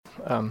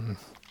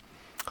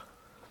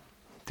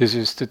This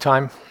is the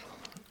time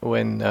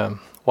when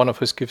one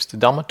of us gives the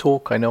Dhamma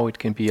talk. I know it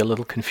can be a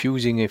little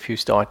confusing if you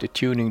start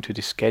attuning to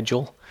the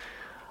schedule.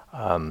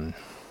 But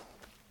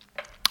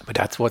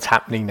that's what's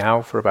happening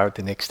now for about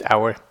the next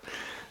hour.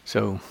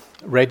 So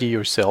ready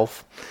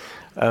yourself.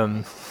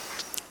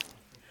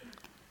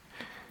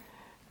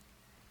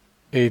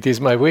 It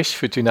is my wish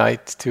for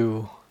tonight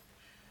to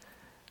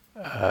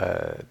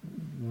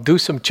do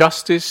some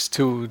justice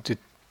to the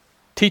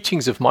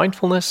teachings of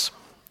mindfulness.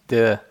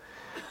 The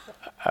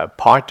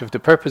part of the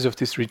purpose of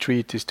this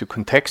retreat is to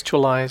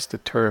contextualize the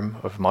term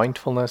of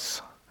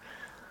mindfulness,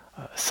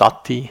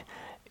 Sati,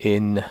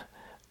 in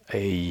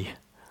a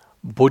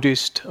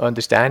Buddhist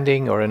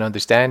understanding, or an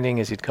understanding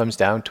as it comes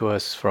down to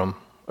us from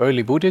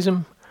early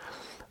Buddhism.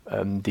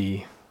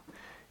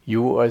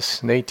 You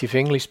as native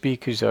English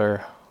speakers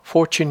are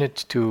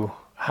fortunate to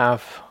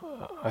have,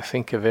 I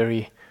think, a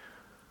very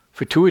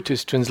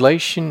fortuitous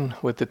translation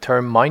with the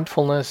term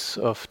mindfulness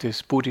of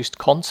this Buddhist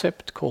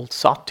concept called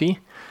Sati.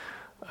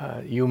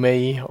 You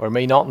may or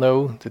may not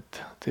know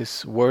that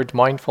this word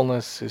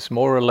mindfulness is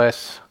more or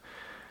less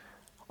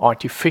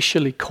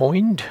artificially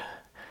coined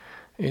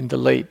in the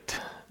late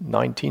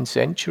 19th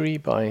century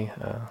by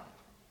a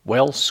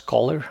Welsh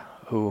scholar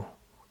who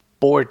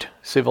bored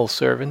civil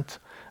servant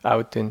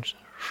out in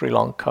Sri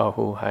Lanka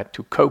who had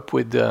to cope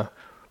with the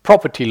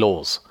property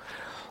laws.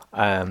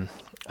 And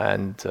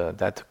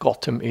that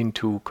got him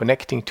into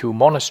connecting to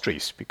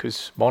monasteries,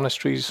 because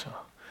monasteries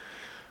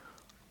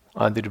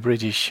under the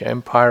British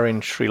Empire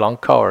in Sri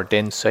Lanka, or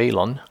then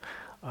Ceylon,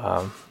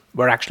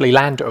 were actually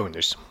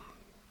landowners.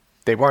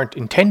 They weren't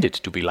intended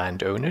to be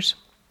landowners,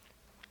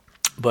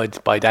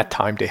 but by that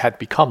time they had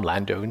become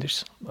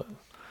landowners,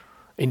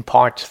 in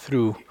part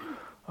through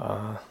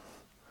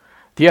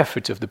the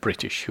efforts of the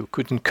British, who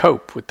couldn't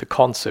cope with the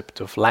concept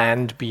of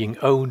land being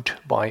owned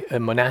by a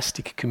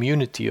monastic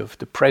community of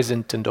the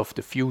present and of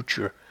the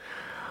future.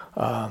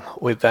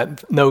 With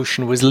that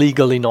notion was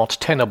legally not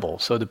tenable,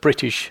 so the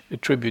British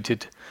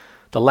attributed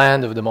the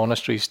land of the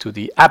monasteries to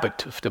the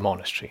abbot of the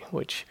monastery,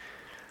 which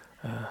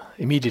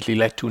immediately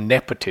led to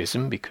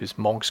nepotism, because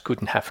monks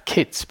couldn't have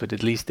kids, but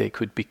at least they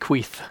could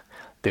bequeath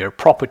their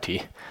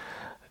property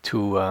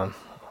to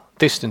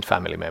distant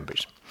family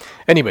members.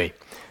 Anyway,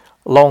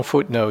 long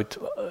footnote,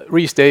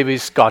 Rhys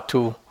Davies got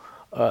to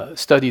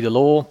study the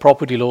law,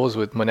 property laws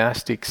with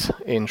monastics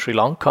in Sri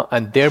Lanka,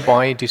 and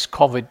thereby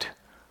discovered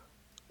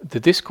the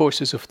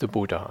discourses of the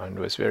Buddha and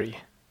was very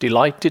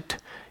delighted.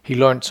 He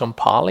learned some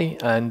Pali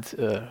and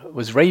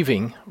was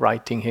raving,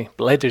 writing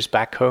letters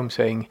back home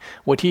saying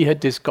what he had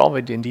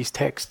discovered in these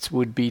texts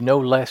would be no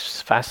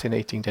less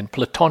fascinating than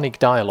Platonic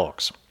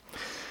dialogues.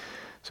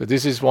 So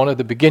this is one of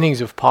the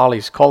beginnings of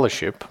Pali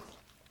scholarship.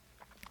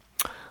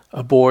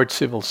 A bored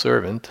civil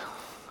servant,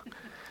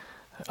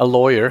 a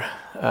lawyer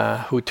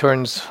who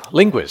turns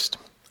linguist,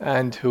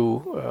 and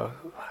who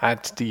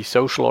had the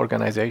social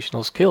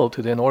organizational skill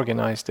to then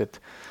organize that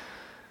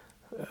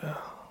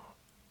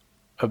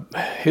a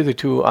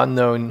hitherto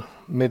unknown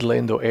Middle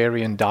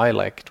Indo-Aryan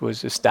dialect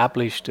was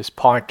established as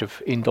part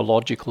of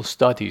Indological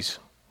studies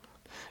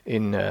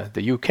in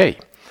the UK.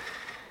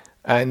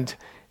 And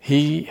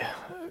he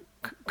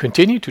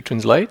continued to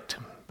translate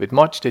with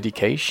much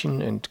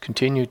dedication and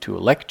continued to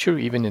lecture,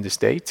 even in the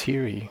States.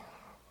 Here,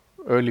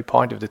 early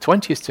part of the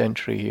 20th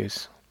century, he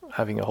is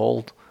having a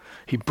hold.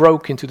 He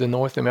broke into the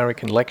North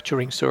American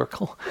lecturing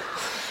circle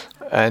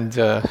and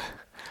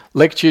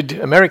lectured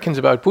Americans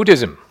about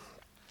Buddhism.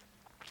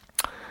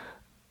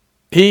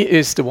 He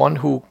is the one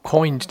who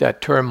coined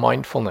that term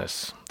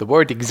mindfulness. The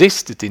word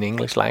existed in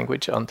English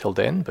language until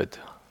then, but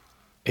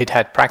it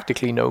had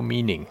practically no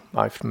meaning.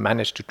 I've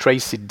managed to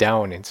trace it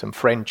down in some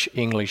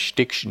French-English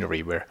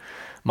dictionary where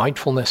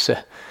mindfulness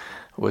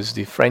was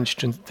the French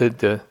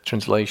the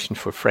translation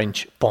for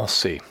French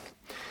pensée.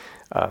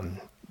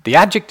 The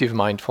adjective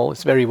mindful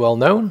is very well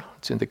known.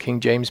 It's in the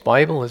King James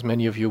Bible, as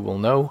many of you will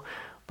know.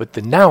 But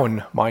the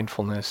noun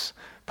mindfulness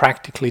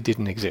practically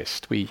didn't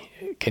exist. We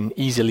can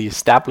easily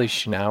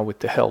establish now with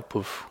the help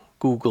of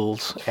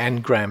Google's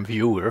Ngram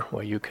viewer,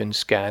 where you can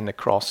scan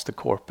across the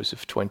corpus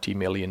of 20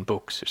 million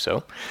books or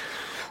so.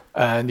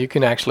 And you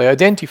can actually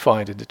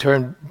identify that the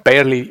term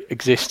barely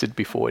existed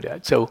before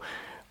that. So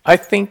I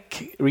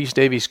think Rhys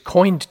Davies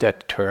coined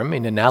that term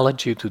in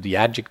analogy to the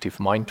adjective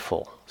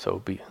mindful.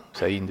 So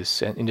in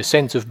the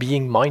sense of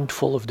being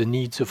mindful of the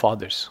needs of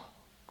others.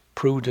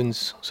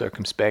 Prudence,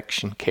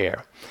 circumspection,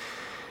 care.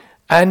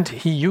 And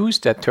he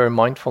used that term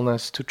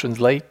mindfulness to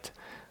translate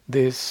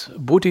this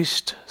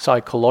Buddhist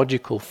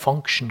psychological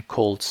function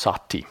called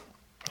Sati.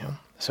 Yeah?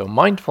 So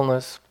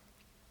mindfulness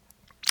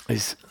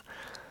is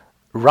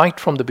right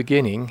from the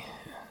beginning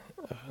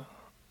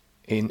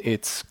in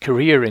its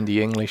career in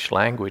the English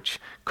language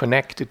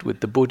connected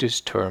with the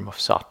Buddhist term of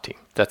Sati.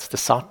 That's the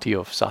Sati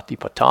of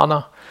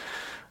satipaṭṭhāna,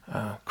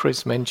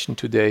 Chris mentioned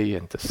today,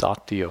 and the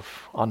Sati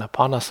of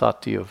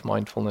anapanasati, of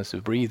mindfulness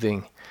of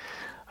breathing.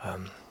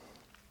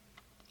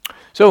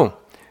 So,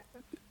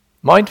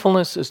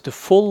 mindfulness as the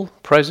full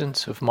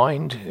presence of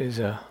mind is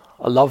a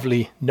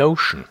lovely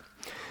notion.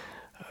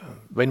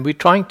 when we're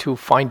trying to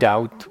find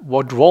out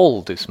what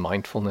role this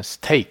mindfulness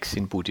takes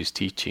in Buddhist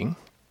teaching,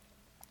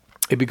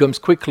 it becomes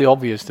quickly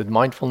obvious that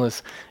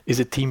mindfulness is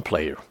a team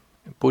player.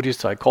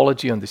 Buddhist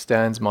psychology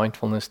understands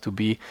mindfulness to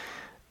be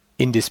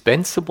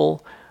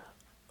indispensable,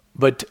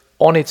 but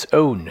on its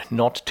own,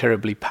 not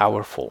terribly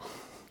powerful.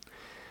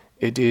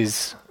 It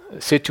is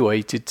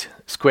situated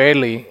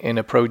squarely in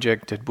a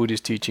project that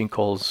Buddhist teaching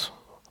calls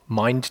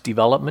mind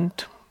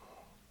development,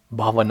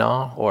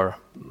 bhavana, or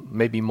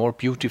maybe more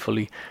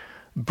beautifully,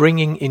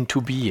 bringing into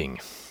being.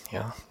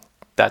 Yeah,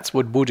 that's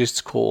what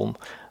Buddhists call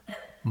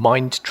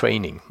mind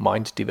training,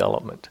 mind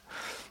development.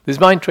 This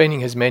mind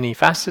training has many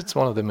facets.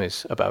 One of them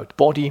is about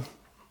body,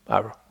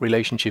 our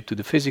relationship to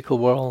the physical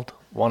world.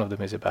 One of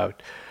them is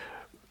about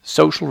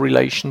social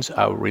relations,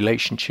 our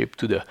relationship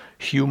to the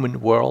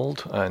human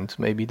world and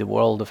maybe the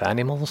world of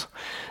animals.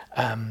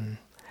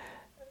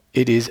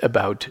 It is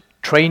about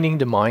training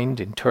the mind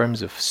in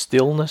terms of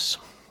stillness,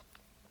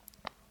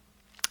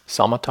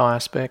 samatha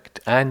aspect,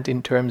 and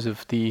in terms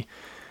of the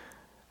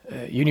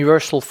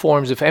universal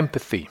forms of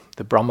empathy,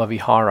 the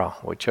Brahma-vihara,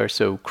 which are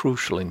so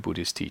crucial in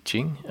Buddhist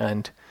teaching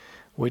and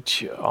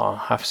which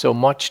have so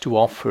much to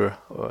offer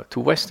to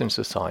Western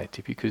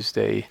society, because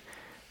they,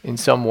 in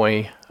some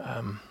way,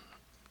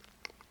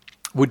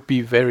 would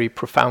be very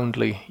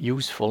profoundly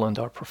useful and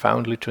are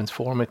profoundly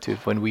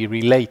transformative when we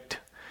relate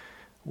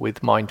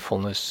with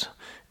mindfulness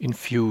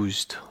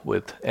infused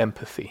with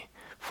empathy,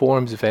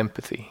 forms of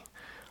empathy,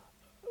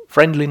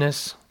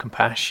 friendliness,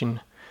 compassion,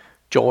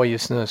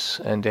 joyousness,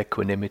 and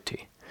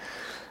equanimity.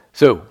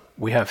 So,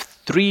 we have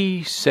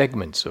 3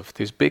 segments of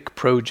this big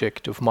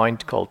project of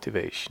mind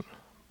cultivation.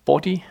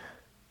 Body,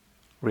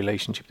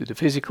 relationship to the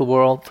physical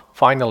world,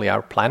 finally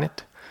our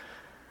planet.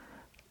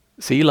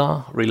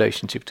 Sila,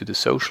 relationship to the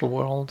social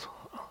world,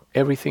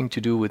 everything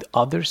to do with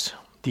others,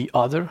 the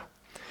other.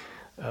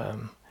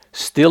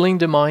 Stilling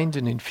the mind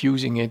and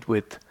infusing it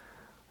with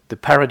the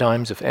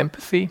paradigms of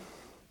empathy.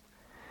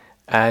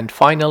 And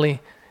finally,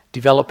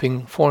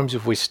 developing forms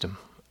of wisdom.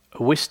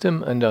 A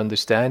wisdom and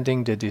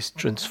understanding that is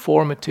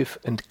transformative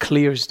and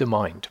clears the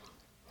mind.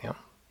 Yeah.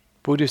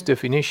 Buddhist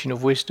definition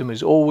of wisdom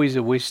is always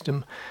a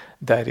wisdom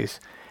that is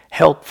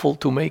helpful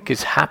to make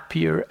us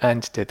happier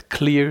and that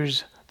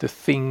clears the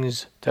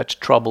things that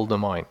trouble the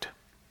mind.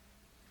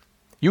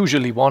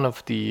 Usually one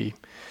of the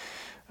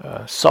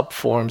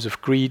sub-forms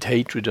of greed,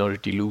 hatred, or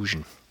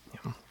delusion.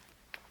 Yeah.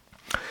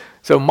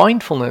 So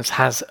mindfulness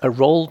has a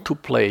role to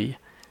play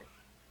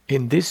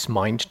in this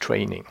mind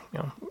training.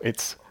 Yeah.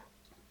 It's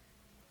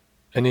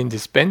an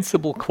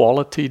indispensable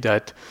quality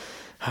that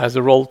has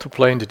a role to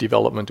play in the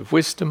development of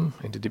wisdom,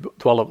 in the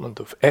development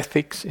of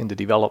ethics, in the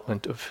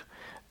development of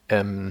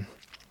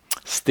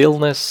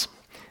stillness,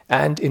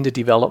 and in the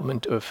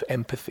development of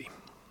empathy.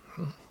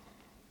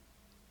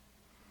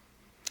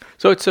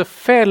 So it's a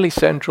fairly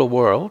central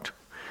word.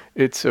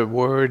 It's a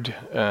word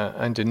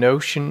and a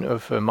notion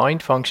of a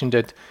mind function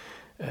that,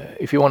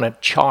 if you want a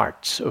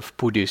charts of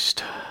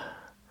Buddhist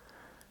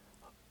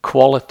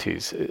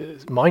qualities,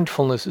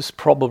 mindfulness is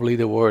probably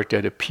the word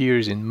that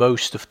appears in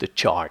most of the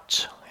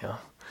charts. Yeah?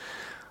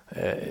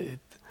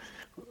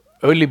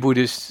 Early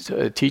Buddhist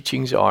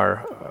teachings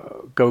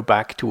go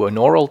back to an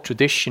oral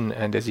tradition,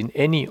 and as in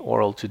any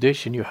oral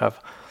tradition, you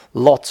have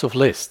lots of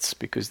lists,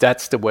 because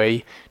that's the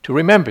way to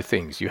remember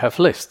things. You have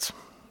lists.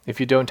 If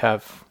you don't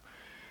have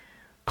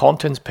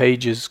contents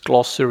pages,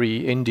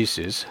 glossary,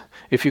 indices,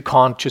 if you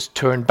can't just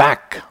turn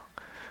back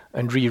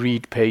and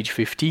reread page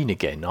 15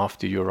 again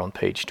after you're on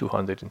page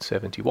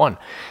 271,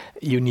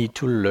 you need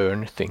to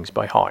learn things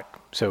by heart.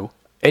 So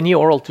any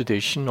oral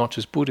tradition, not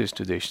just Buddhist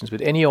traditions,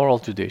 but any oral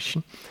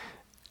tradition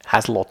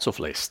has lots of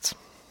lists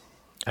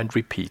and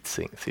repeats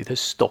things. It has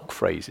stock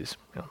phrases.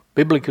 You know,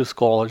 biblical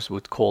scholars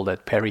would call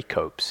that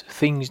pericopes,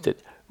 things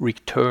that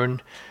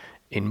return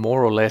in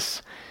more or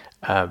less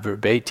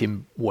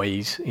verbatim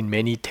ways in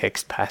many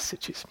text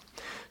passages.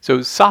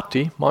 So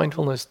sati,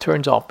 mindfulness,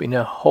 turns up in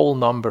a whole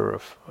number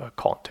of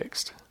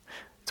contexts.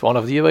 It's one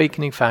of the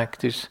awakening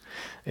factors.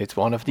 It's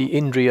one of the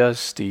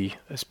indriyas, the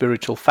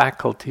spiritual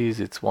faculties.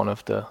 It's one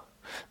of the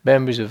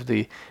members of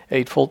the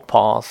Eightfold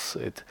Paths.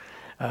 It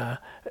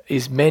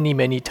is many,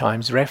 many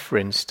times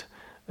referenced.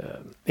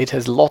 It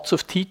has lots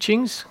of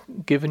teachings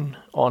given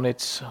on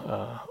its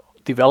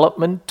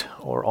development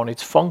or on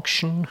its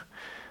function.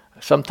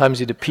 Sometimes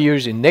it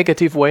appears in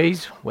negative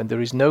ways. When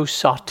there is no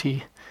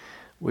sati,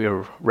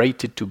 we're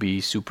rated to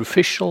be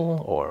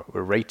superficial, or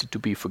we're rated to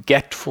be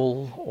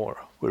forgetful, or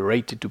we're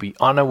rated to be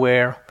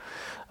unaware.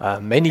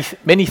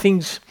 Many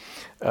things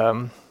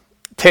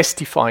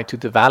testify to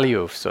the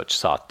value of such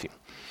sati.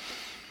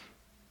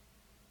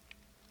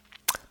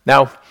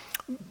 Now,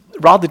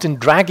 rather than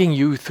dragging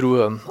you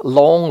through a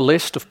long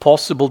list of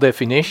possible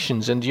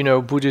definitions, and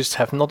Buddhists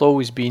have not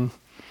always been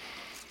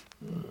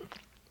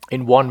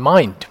in one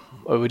mind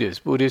over this.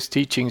 Buddhist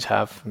teachings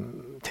have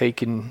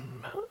taken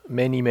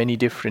many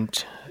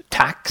different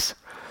tacks,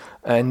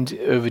 and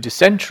over the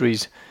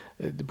centuries,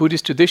 the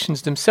Buddhist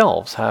traditions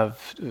themselves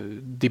have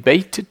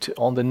debated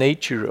on the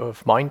nature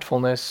of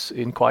mindfulness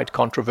in quite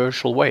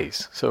controversial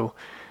ways. So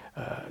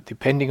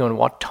depending on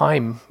what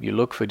time you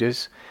look for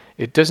this,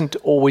 it doesn't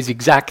always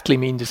exactly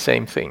mean the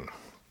same thing.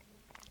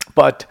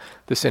 But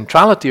the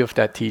centrality of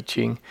that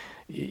teaching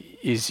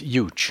is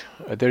huge.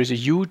 There is a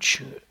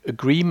huge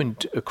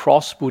agreement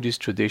across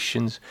Buddhist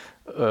traditions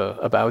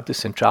about the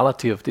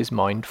centrality of this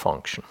mind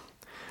function.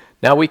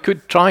 Now we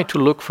could try to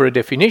look for a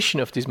definition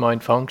of this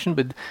mind function,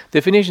 but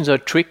definitions are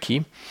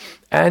tricky,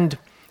 and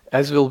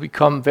as will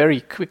become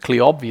very quickly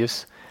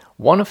obvious,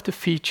 one of the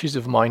features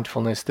of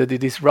mindfulness that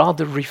it is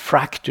rather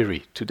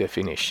refractory to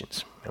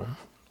definitions.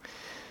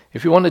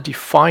 If you want to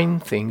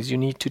define things, you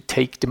need to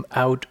take them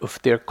out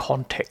of their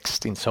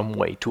context in some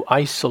way, to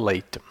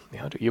isolate them.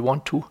 You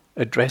want to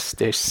address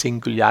their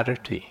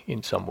singularity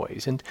in some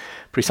ways. And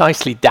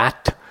precisely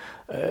that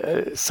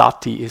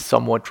Sati is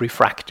somewhat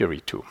refractory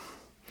to.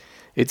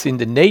 It's in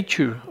the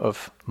nature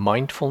of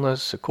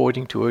mindfulness,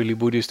 according to early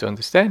Buddhist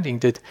understanding,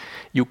 that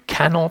you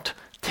cannot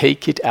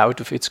take it out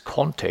of its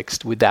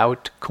context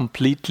without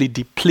completely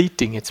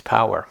depleting its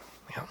power.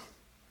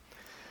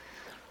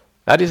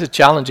 That is a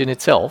challenge in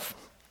itself.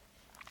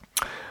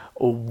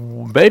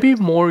 Maybe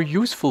more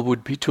useful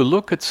would be to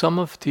look at some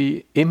of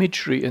the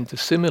imagery and the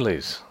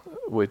similes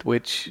with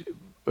which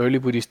early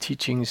Buddhist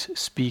teachings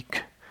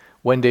speak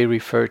when they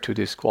refer to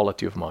this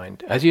quality of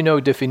mind. As you know,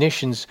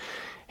 definitions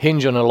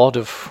hinge on a lot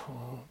of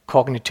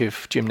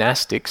cognitive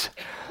gymnastics.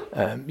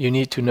 You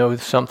need to know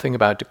something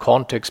about the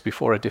context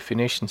before a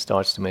definition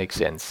starts to make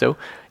sense. So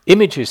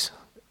images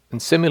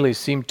and similes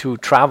seem to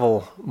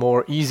travel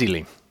more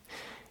easily.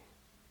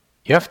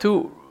 You have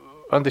to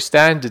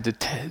understand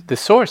that the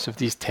source of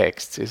these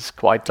texts is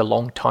quite a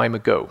long time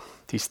ago.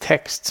 These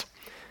texts,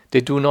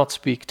 they do not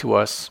speak to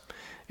us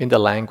in the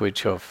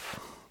language of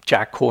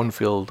Jack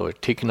Kornfield or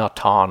Thich Nhat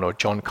Hanh or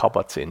John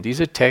Kabat-Zinn.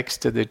 These are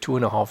texts that are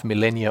 2.5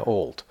 millennia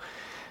old.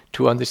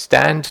 To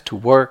understand, to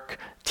work,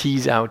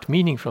 tease out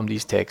meaning from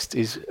these texts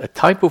is a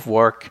type of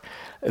work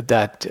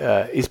that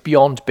is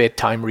beyond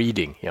bedtime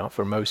reading,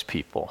 for most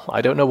people.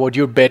 I don't know what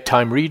your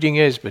bedtime reading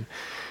is, but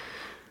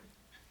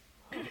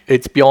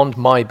it's beyond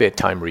my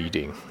bedtime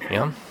reading.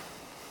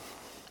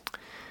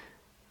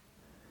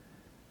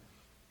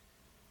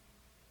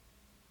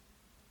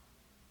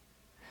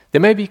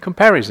 There may be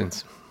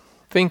comparisons.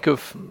 Think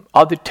of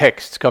other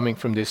texts coming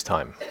from this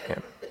time.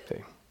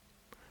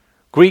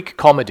 Greek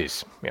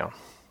comedies.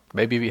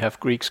 Maybe we have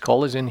Greek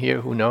scholars in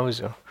here, who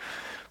knows?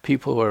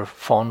 People who are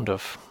fond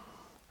of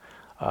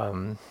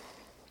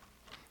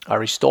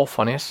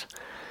Aristophanes.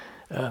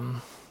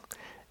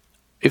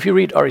 If you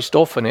read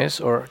Aristophanes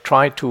or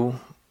try to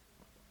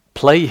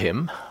play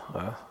him,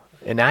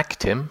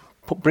 enact him,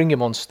 bring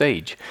him on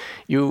stage,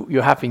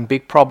 you're having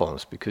big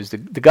problems, because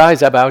the guy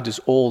is about as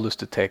old as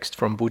the text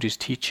from Buddhist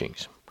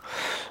teachings.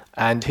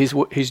 And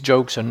his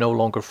jokes are no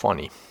longer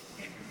funny.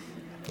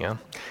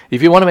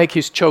 If you want to make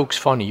his jokes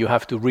funny, you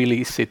have to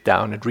really sit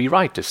down and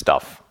rewrite the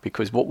stuff,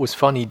 because what was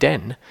funny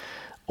then,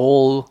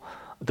 all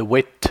the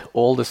wit,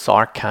 all the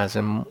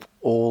sarcasm,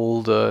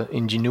 all the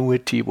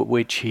ingenuity with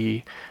which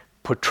he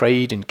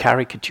portrayed and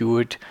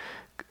caricatured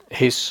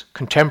his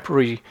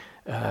contemporary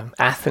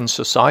Athens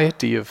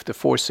society of the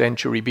 4th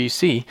century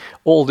BC,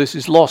 all this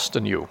is lost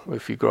on you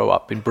if you grow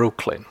up in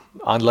Brooklyn,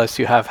 unless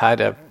you have had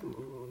a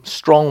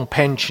strong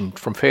penchant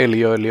from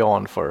fairly early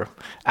on for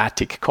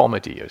Attic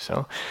comedy or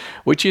so,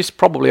 which is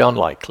probably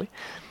unlikely.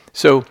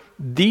 So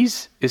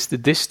this is the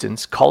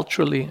distance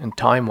culturally and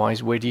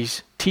time-wise where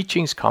these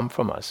teachings come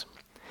from us.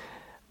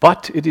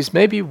 But it is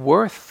maybe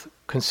worth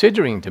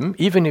considering them,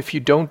 even if you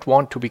don't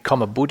want to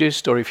become a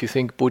Buddhist, or if you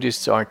think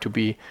Buddhists are to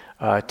be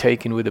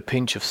taken with a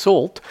pinch of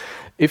salt.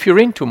 If you're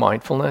into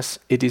mindfulness,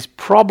 it is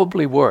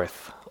probably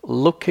worth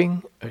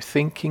looking or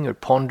thinking or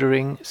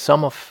pondering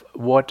some of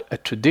what a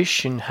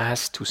tradition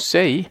has to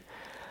say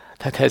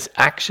that has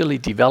actually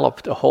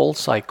developed a whole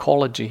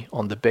psychology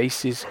on the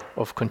basis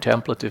of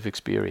contemplative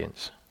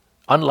experience.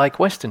 Unlike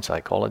Western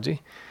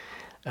psychology,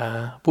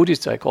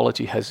 Buddhist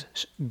psychology has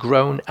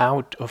grown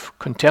out of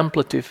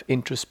contemplative,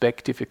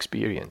 introspective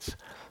experience.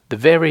 The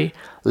very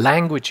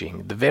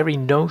languaging, the very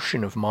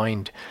notion of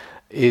mind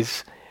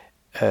is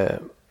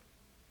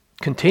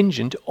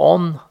contingent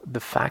on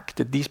the fact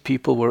that these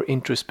people were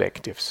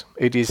introspectives.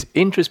 It is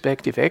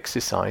introspective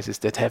exercises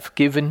that have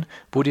given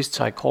Buddhist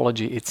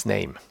psychology its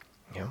name.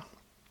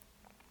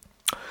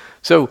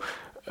 So,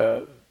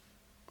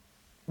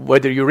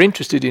 whether you're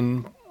interested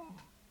in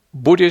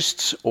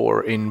Buddhists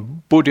or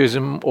in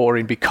Buddhism or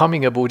in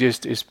becoming a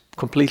Buddhist is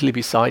completely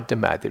beside the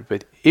matter.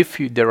 But if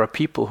there are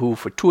people who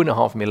for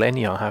 2.5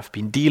 millennia have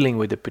been dealing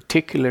with a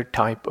particular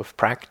type of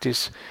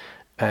practice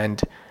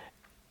and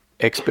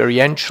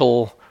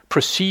experiential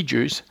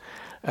procedures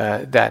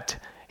that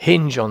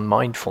hinge on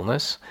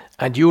mindfulness,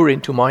 and you're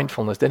into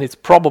mindfulness, then it's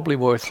probably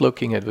worth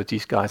looking at what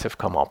these guys have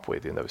come up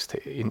with in those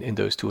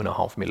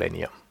 2.5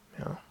 millennia.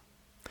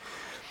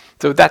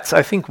 So that's,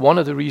 I think, one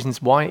of the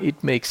reasons why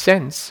it makes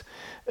sense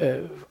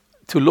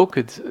to look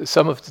at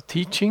some of the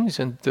teachings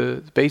and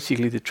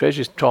basically the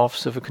treasure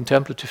troves of a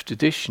contemplative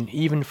tradition,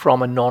 even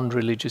from a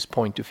non-religious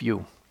point of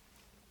view.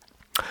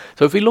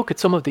 So if we look at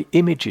some of the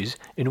images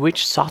in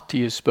which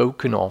Sati is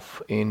spoken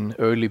of in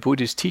early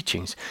Buddhist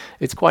teachings,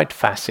 it's quite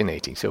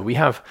fascinating. So we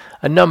have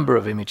a number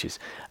of images.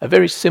 A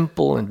very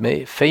simple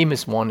and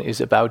famous one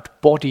is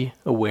about body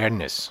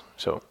awareness.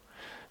 So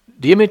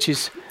the image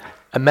is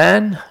a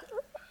man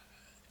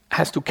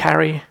has to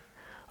carry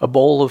a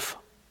bowl of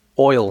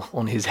oil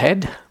on his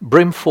head,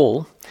 brim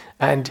full,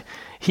 and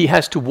he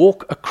has to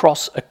walk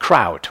across a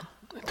crowd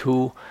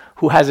who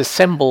has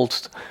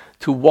assembled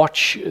to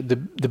watch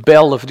the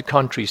belle of the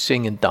country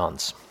sing and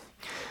dance.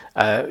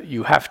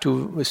 You have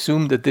to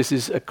assume that this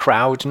is a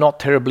crowd not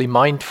terribly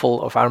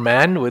mindful of our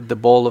man with the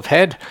ball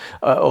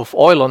of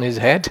oil on his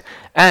head,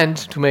 and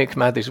to make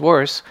matters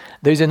worse,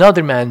 there's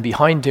another man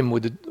behind him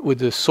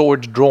with a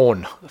sword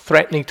drawn,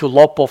 threatening to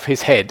lop off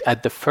his head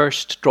at the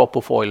first drop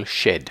of oil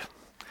shed.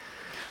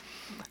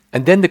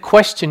 And then the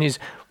question is,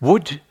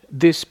 would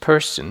this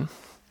person,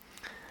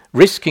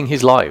 risking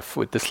his life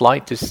with the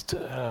slightest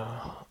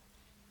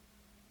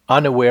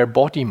unaware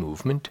body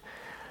movement,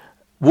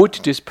 would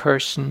this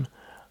person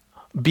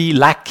be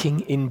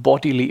lacking in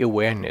bodily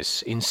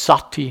awareness, in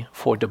sati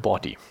for the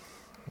body?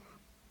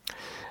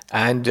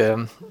 And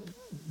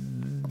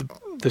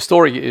the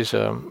story is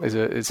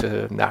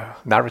a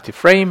narrative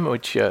frame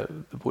which the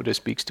Buddha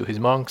speaks to his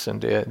monks,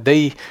 and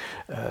they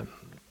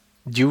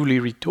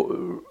duly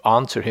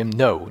answer him,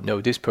 no,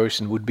 this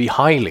person would be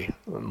highly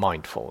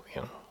mindful.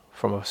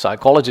 From a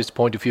psychologist's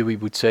point of view, we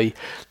would say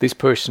this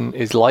person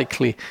is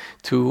likely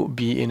to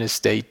be in a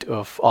state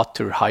of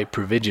utter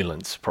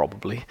hypervigilance,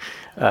 probably,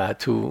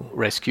 to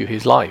rescue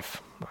his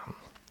life.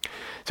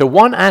 So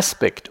one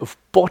aspect of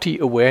body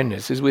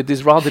awareness is with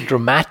this rather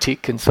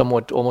dramatic and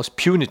somewhat almost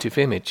punitive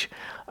image,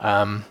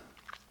 I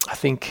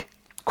think,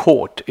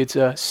 caught. It's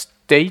a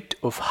state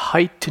of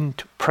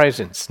heightened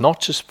presence,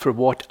 not just for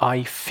what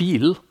I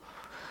feel,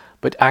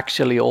 but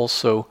actually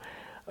also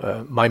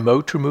my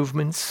motor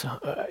movements,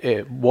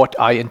 what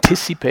I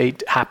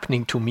anticipate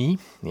happening to me.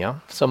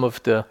 Some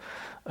of the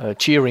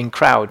cheering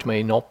crowd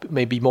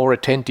may be more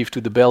attentive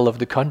to the belle of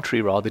the country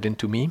rather than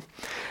to me,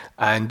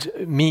 and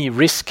me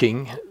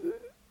risking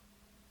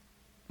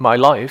my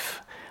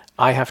life,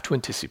 I have to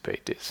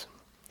anticipate this.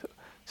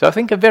 So I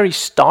think a very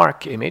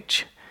stark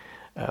image.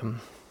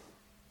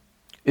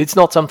 It's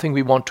not something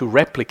we want to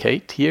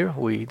replicate here.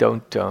 We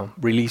don't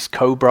release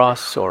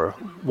cobras or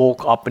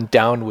walk up and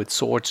down with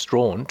swords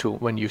drawn to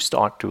when you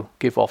start to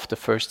give off the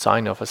first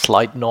sign of a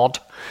slight nod.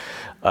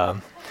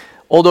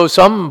 Although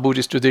some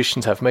Buddhist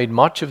traditions have made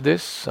much of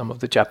this, some of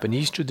the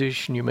Japanese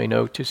tradition, you may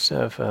notice,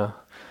 have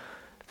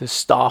the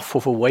staff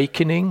of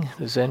awakening.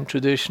 The Zen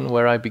tradition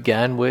where I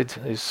began with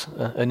is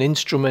an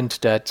instrument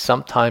that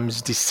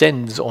sometimes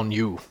descends on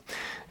you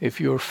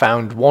if you're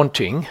found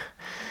wanting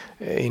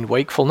in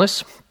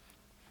wakefulness.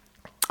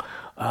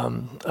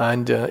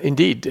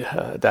 Indeed,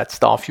 that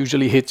staff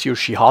usually hits your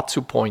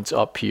shihatsu points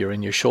up here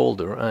in your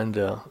shoulder,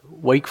 and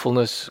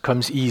wakefulness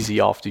comes easy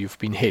after you've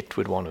been hit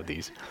with one of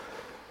these.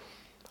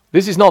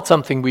 This is not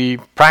something we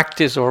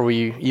practice or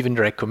we even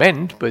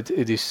recommend, but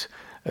it is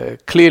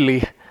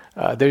clearly,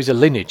 there's a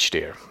lineage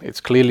there. It's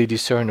clearly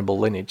discernible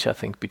lineage, I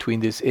think,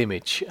 between this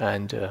image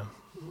and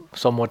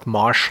somewhat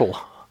martial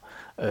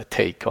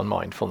take on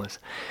mindfulness.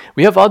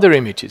 We have other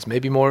images,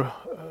 maybe more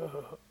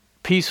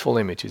peaceful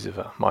images of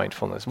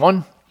mindfulness.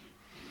 One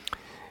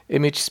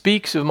image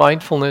speaks of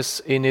mindfulness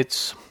in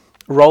its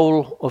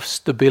role of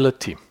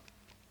stability.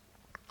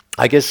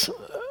 I guess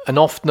an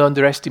often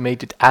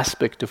underestimated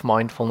aspect of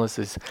mindfulness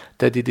is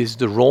that it is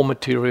the raw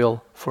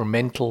material for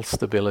mental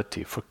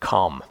stability, for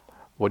calm,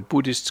 what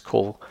Buddhists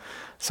call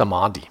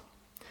samadhi.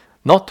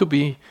 Not to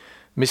be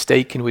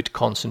mistaken with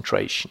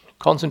concentration.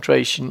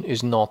 Concentration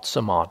is not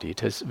samadhi. It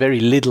has very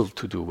little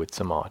to do with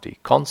samadhi.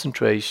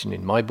 Concentration,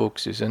 in my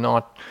books, is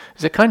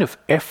a kind of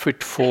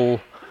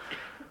effortful,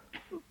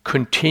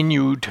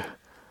 continued,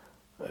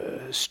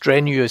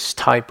 strenuous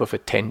type of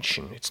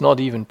attention. It's not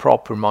even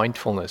proper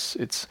mindfulness.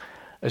 It's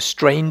a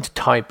strained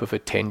type of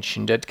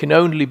attention that can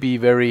only be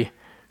very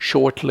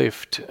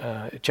short-lived.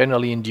 It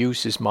generally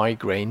induces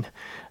migraine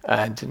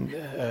and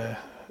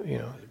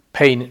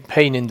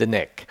pain in the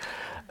neck.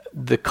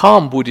 The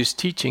calm Buddhist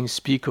teachings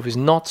speak of is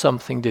not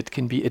something that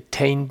can be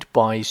attained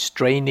by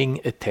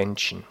straining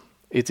attention.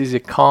 It is a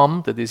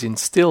calm that is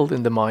instilled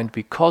in the mind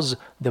because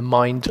the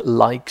mind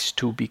likes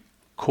to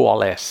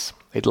coalesce.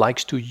 It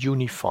likes to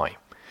unify.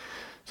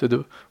 So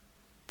the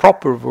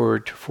proper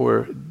word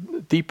for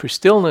deeper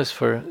stillness,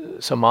 for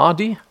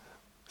samadhi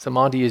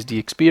is the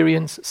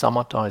experience,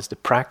 samatha is the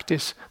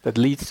practice that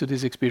leads to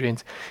this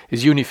experience,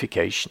 is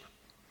unification.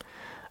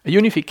 A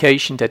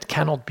unification that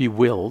cannot be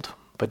willed,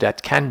 but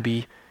that can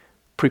be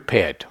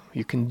prepared.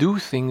 You can do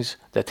things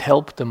that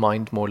help the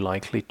mind more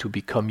likely to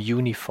become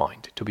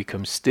unified, to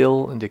become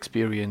still and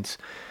experience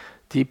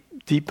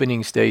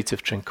deepening states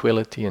of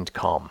tranquility and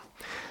calm.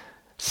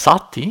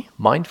 Sati,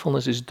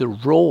 mindfulness, is the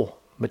raw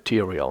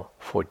material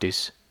for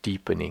this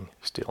deepening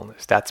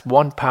stillness. That's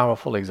one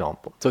powerful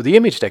example. So the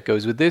image that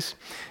goes with this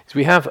is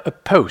we have a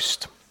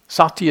post.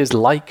 Sati is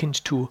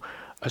likened to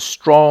a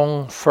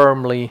strong,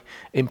 firmly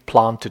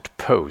implanted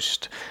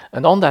post.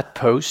 And on that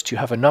post you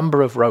have a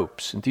number of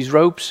ropes, and these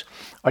ropes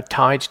are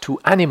tied to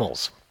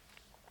animals.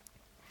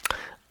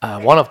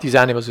 One of these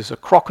animals is a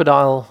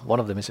crocodile, one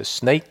of them is a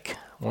snake,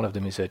 one of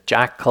them is a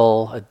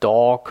jackal, a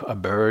dog, a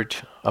bird,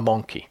 a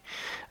monkey.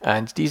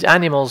 And these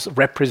animals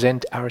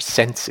represent our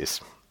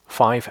senses,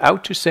 5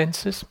 outer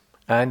senses,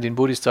 and in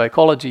Buddhist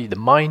psychology, the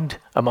mind,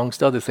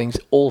 amongst other things,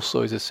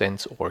 also is a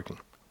sense organ.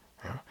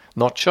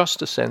 Not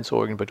just a sense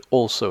organ, but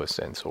also a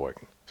sense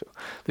organ. So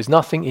there's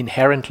nothing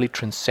inherently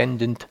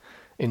transcendent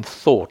in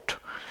thought,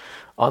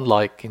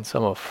 unlike in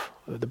some of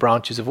the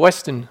branches of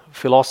Western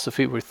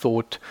philosophy where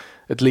thought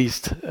at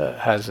least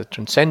has a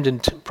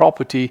transcendent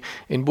property.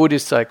 In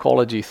Buddhist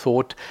psychology,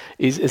 thought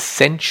is a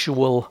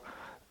sensual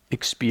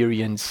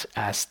experience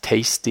as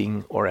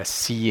tasting or as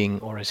seeing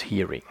or as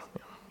hearing.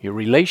 Your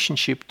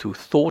relationship to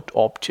thought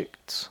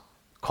objects,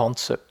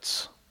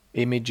 concepts,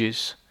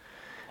 images,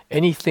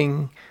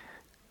 anything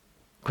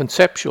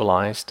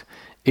conceptualized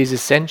is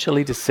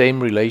essentially the same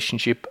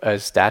relationship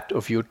as that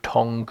of your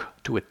tongue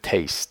to a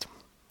taste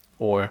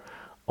or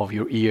of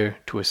your ear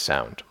to a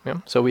sound.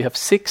 So we have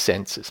 6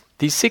 senses.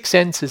 These 6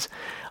 senses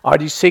are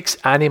these 6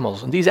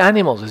 animals. And these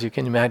animals, as you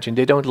can imagine,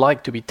 they don't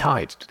like to be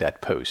tied to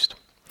that post.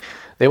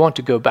 They want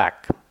to go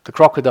back. The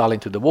crocodile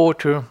into the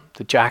water,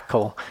 the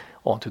jackal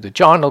onto the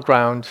charnel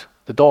ground,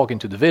 the dog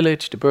into the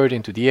village, the bird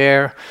into the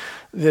air.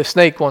 The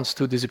snake wants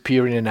to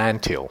disappear in an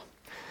anthill.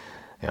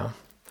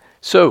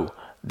 So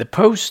the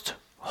post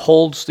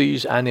holds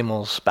these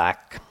animals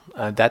back.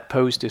 That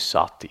post is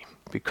Sati.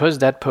 Because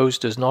that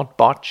post does not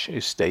budge,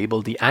 is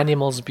stable, the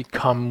animals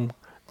become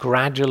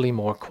gradually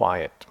more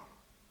quiet.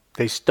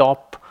 They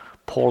stop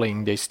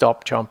pulling, they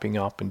stop jumping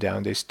up and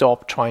down, they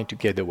stop trying to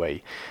get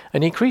away.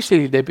 And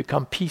increasingly they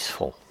become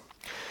peaceful.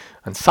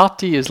 And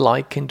Sati is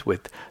likened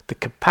with the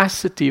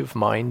capacity of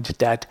mind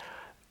that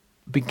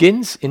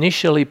begins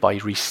initially by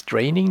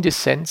restraining the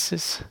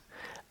senses,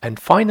 and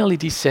finally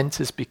these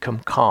senses become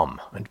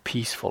calm and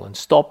peaceful and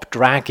stop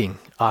dragging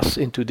us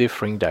into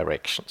differing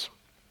directions.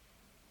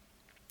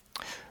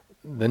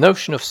 The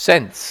notion of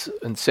sense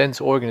and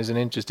sense organ is an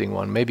interesting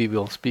one. Maybe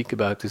we'll speak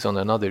about this on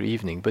another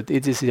evening, but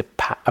it is a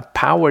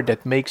power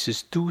that makes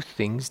us do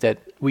things that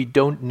we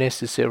don't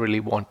necessarily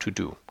want to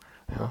do.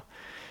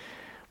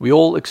 We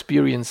all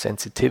experience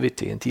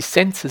sensitivity, and these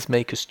senses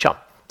make us jump.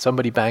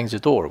 Somebody bangs a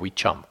door, we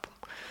jump.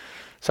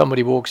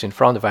 Somebody walks in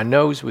front of our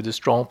nose with a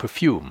strong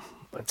perfume,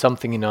 and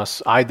something in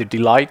us either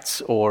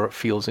delights or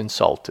feels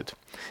insulted.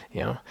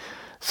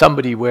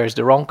 Somebody wears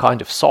the wrong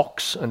kind of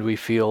socks, and we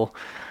feel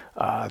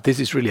this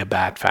is really a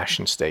bad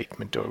fashion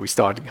statement, or we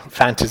start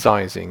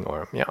fantasizing,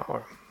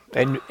 or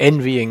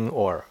envying,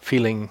 or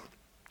feeling.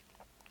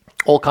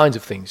 All kinds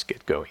of things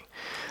get going.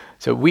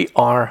 So we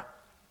are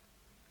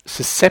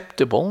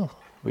susceptible.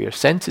 We are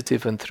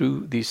sensitive, and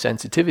through this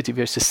sensitivity,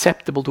 we are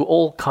susceptible to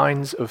all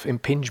kinds of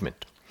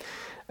impingement.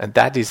 And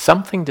that is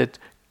something that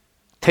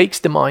takes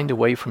the mind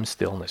away from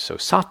stillness. So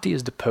Sati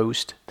is the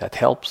post that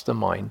helps the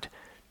mind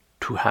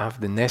to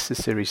have the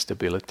necessary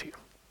stability.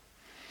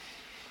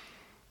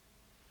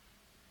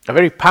 A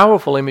very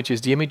powerful image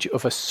is the image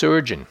of a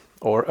surgeon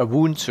or a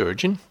wound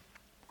surgeon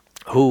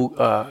who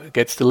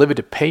gets delivered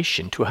a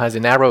patient who has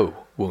an arrow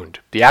wound.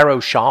 The arrow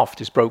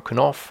shaft is broken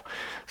off.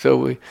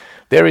 So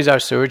there is our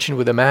surgeon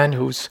with a man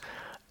who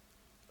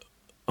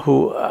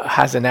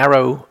has an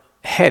arrow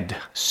head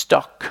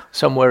stuck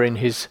somewhere in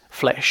his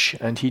flesh,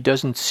 and he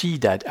doesn't see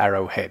that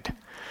arrowhead.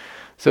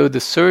 So the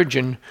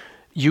surgeon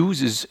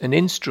uses an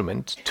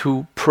instrument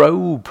to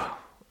probe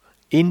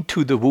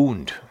into the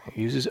wound.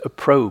 He uses a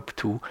probe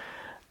to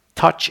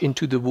touch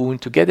into the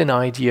wound to get an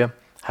idea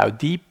how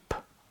deep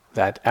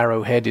that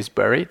arrowhead is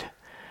buried,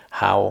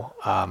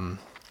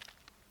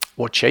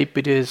 what shape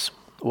it is,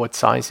 what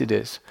size it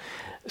is,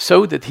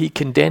 so that he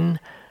can then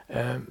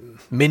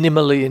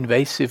minimally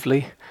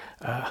invasively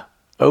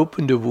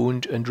open the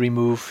wound and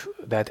remove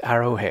that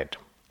arrowhead.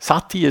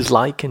 Sati is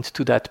likened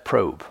to that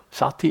probe.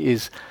 Sati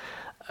is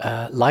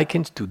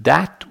likened to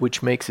that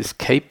which makes us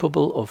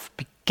capable of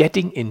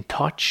getting in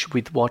touch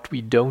with what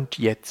we don't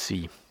yet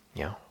see,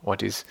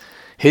 what is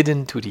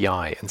hidden to the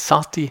eye. And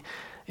Sati,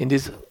 in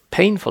this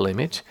painful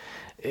image,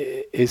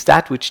 is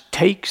that which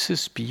takes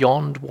us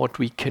beyond what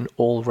we can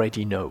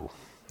already know.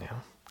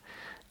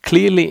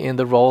 Clearly in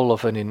the role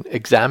of an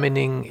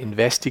examining,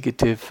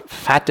 investigative,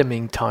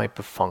 fathoming type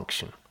of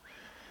function.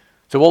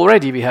 So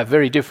already we have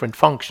very different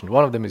functions.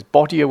 One of them is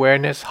body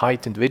awareness,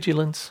 heightened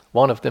vigilance.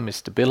 One of them is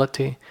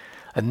stability.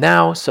 And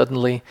now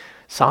suddenly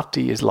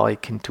Sati is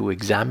likened to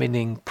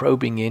examining,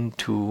 probing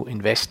into,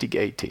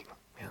 investigating.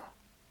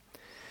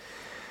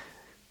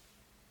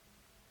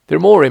 There are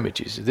more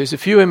images. There's a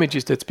few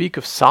images that speak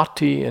of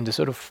Sati and a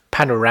sort of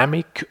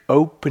panoramic,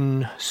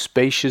 open,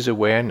 spacious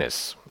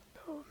awareness.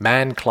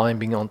 Man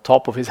climbing on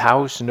top of his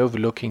house and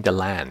overlooking the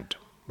land.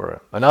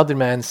 Or another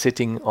man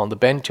sitting on the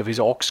bench of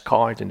his ox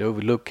cart and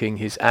overlooking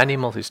his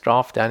animals, his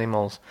draft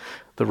animals,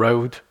 the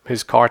road,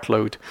 his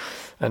cartload,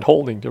 and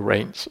holding the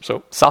reins.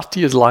 So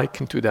Sati is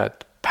likened to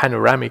that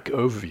panoramic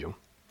overview.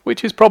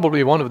 which is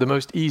probably one of the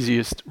most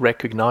easiest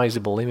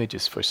recognizable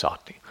images for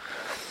Sati.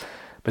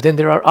 But then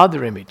there are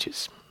other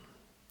images.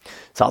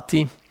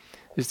 Sati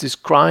is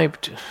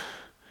described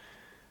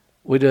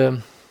with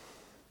a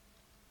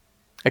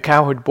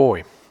cowherd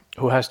boy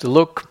who has to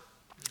look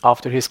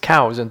after his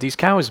cows, and these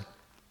cows,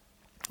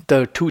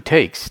 there are two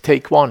takes.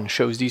 Take one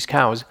shows these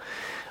cows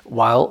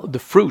while the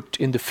fruit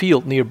in the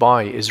field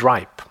nearby is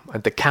ripe,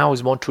 and the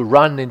cows want to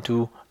run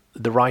into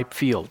the ripe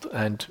field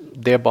and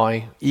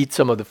thereby eat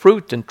some of the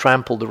fruit and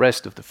trample the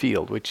rest of the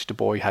field, which the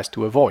boy has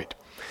to avoid.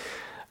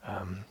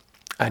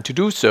 And to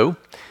do so,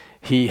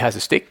 he has a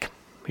stick,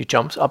 he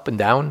jumps up and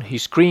down, he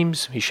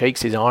screams, he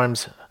shakes his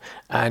arms,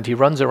 and he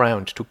runs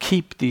around to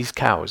keep these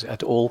cows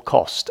at all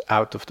cost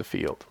out of the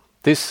field.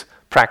 This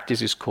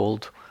practice is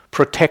called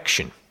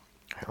protection.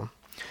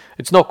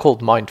 It's not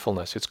called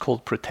mindfulness, it's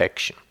called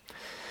protection.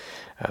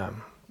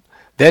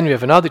 Then we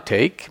have another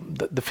take.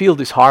 The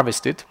field is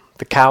harvested.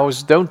 The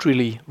cows don't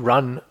really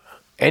run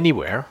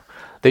anywhere.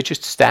 They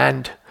just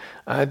stand,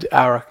 and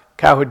our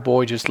cowherd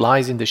boy just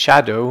lies in the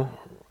shadow,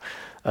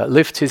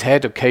 lifts his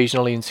head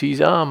occasionally and sees,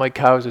 my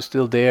cows are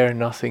still there,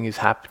 nothing is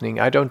happening,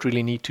 I don't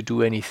really need to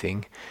do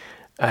anything.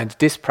 And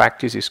this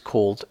practice is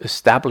called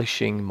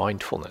establishing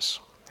mindfulness.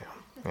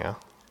 Yeah.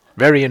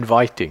 Very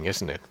inviting,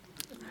 isn't it?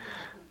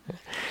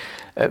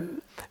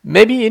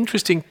 Maybe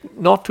interesting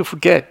not to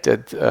forget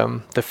that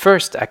the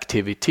first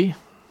activity,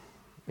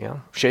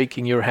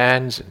 shaking your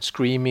hands and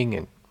screaming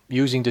and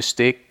using the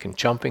stick and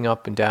jumping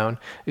up and down,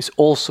 is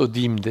also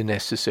deemed a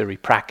necessary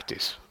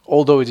practice.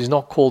 Although it is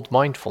not called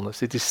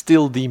mindfulness, it is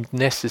still deemed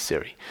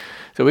necessary.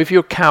 So if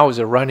your cows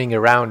are running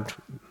around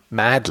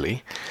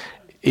madly,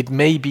 it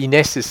may be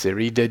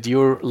necessary that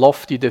your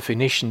lofty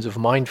definitions of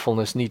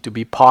mindfulness need to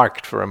be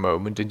parked for a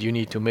moment, and you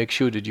need to make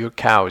sure that your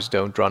cows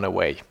don't run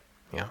away,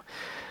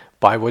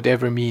 by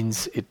whatever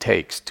means it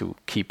takes to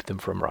keep them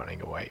from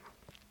running away.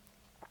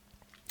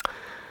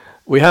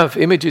 We have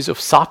images of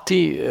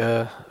Sati,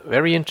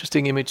 very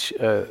interesting image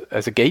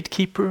as a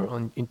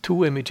gatekeeper in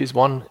two images.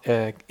 One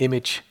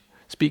image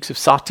speaks of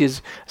Sati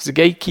as a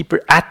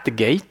gatekeeper at the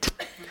gate,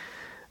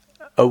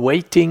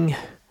 awaiting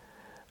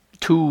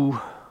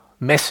two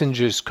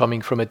messengers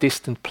coming from a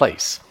distant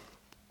place.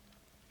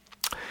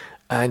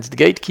 And the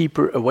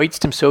gatekeeper awaits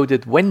them so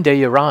that when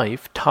they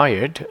arrive,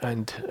 tired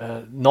and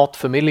not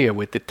familiar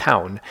with the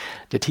town,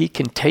 that he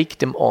can take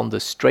them on the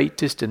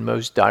straightest and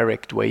most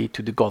direct way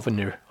to the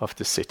governor of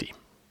the city.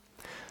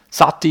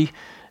 Sati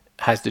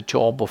has the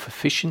job of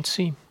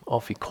efficiency,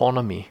 of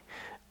economy,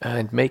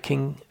 and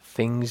making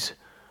things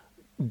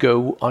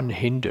go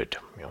unhindered.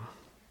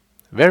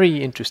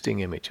 Very interesting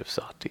image of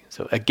Sati.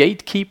 So a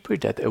gatekeeper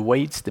that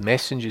awaits the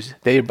messengers.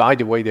 By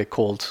the way, they're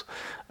called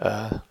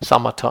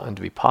samatha and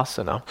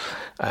vipassana,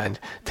 and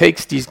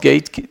takes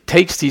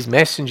these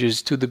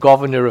messengers to the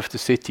governor of the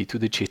city, to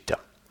the chitta.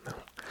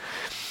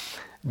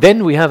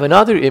 Then we have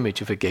another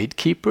image of a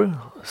gatekeeper,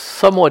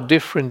 somewhat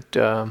different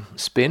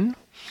spin.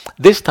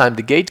 This time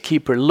the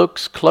gatekeeper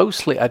looks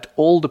closely at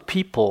all the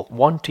people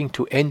wanting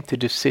to enter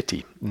the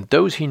city. And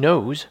those he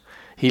knows,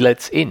 he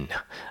lets in.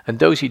 And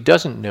those he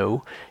doesn't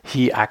know,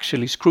 he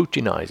actually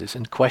scrutinizes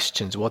and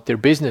questions what their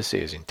business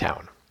is in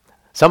town.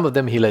 Some of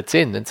them he lets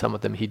in, and some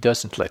of them he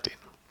doesn't let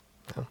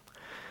in.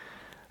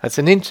 That's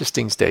an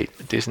interesting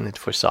statement, isn't it,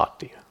 for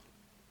Sati?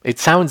 It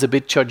sounds a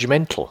bit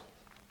judgmental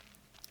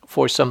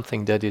for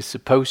something that is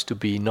supposed to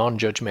be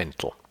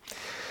non-judgmental.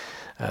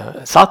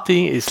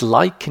 Sati is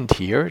likened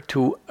here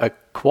to a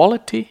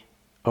quality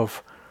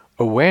of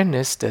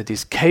awareness that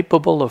is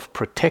capable of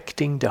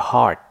protecting the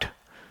heart,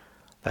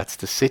 that's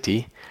the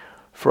city,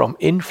 from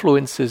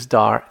influences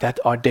that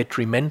are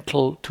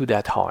detrimental to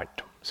that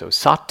heart. So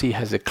Sati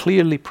has a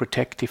clearly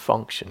protective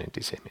function in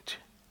this image.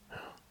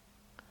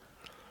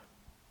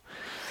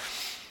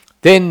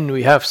 Then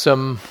we have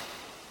some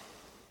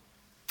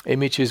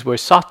images where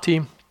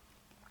Sati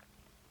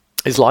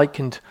is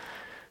likened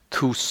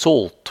to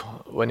salt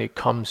when it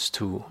comes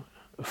to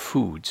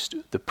foods,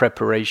 the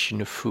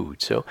preparation of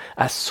food. So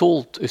as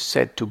salt is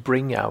said to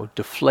bring out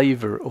the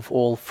flavor of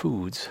all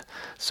foods,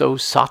 so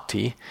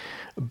Sati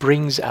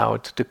brings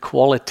out the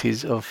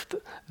qualities of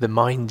the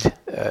mind,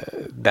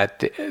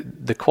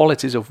 the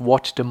qualities of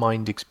what the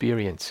mind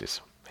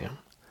experiences.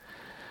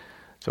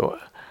 So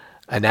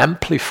an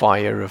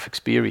amplifier of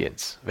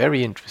experience,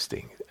 very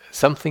interesting.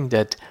 Something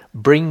that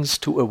brings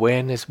to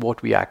awareness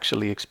what we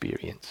actually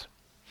experience.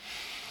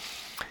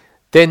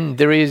 Then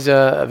there is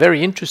a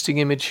very interesting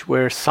image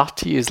where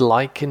Sati is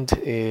likened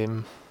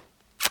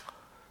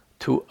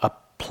to a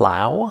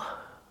plow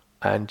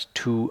and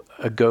to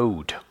a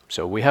goad.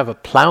 So we have a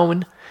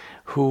plowman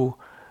who,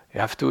 you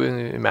have to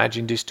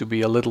imagine this to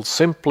be a little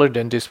simpler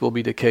than this will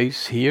be the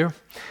case here.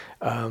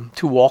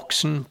 Two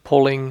oxen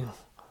pulling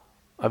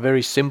a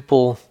very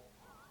simple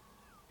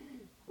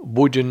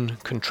wooden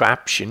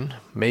contraption,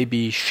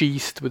 maybe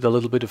sheathed with a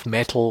little bit of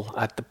metal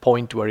at the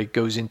point where it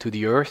goes into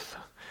the earth.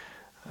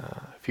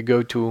 If you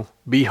go to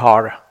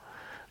Bihar,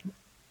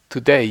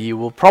 today, you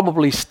will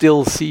probably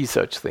still see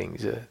such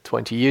things.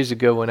 20 years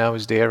ago when I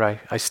was there,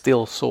 I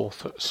still saw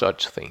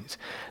such things.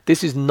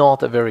 This is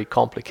not a very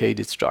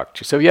complicated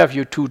structure. So you have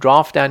your two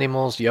draft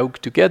animals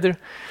yoked together,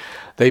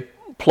 they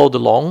plod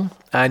along,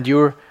 and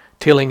you're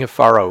tilling a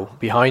furrow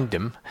behind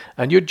them,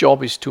 and your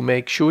job is to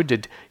make sure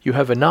that you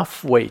have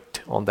enough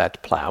weight on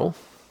that plow.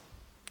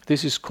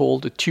 This is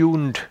called a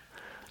tuned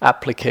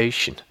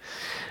application.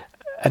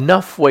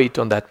 Enough weight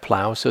on that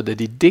plow so that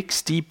it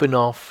digs deep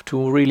enough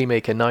to really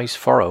make a nice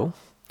furrow.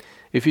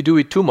 If you do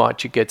it too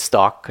much, it gets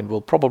stuck and will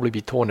probably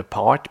be torn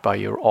apart by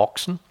your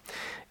oxen.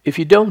 If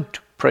you don't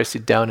press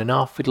it down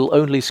enough, it'll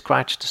only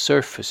scratch the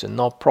surface and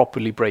not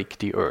properly break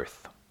the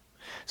earth.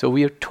 So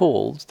we are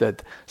told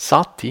that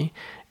Sati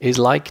is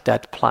like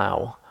that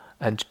plow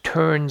and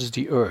turns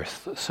the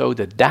earth so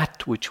that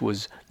that which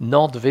was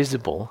not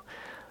visible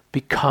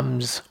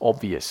becomes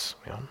obvious.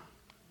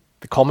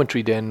 The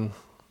commentary then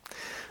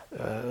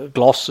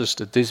glosses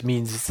that this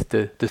means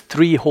the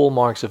three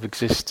hallmarks of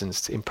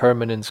existence,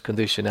 impermanence,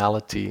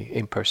 conditionality,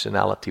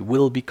 impersonality,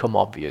 will become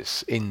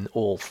obvious in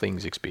all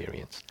things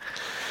experienced.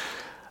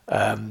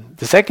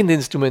 The second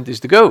instrument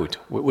is the goad,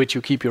 with which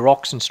you keep your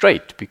oxen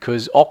straight,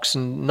 because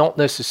oxen not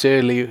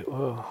necessarily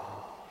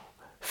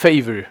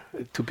favor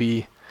to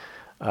be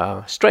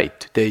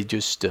straight. They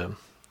just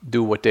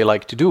do what they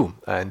like to do.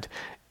 And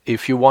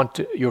if you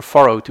want your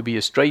furrow to be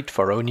a straight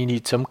furrow, you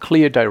need some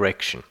clear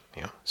direction.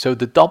 So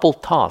the double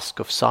task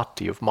of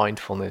Sati, of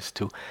mindfulness,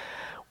 to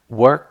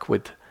work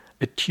with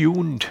a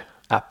tuned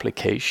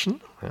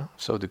application,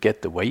 so to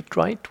get the weight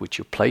right, which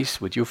you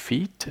place with your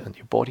feet and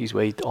your body's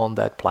weight on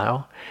that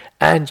plow,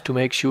 and to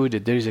make sure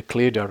that there is a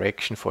clear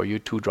direction for your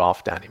two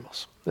draft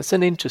animals. That's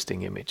an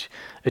interesting image.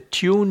 A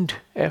tuned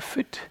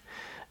effort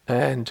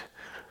and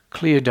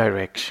clear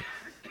direction.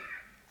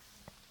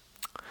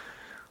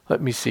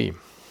 Let me see.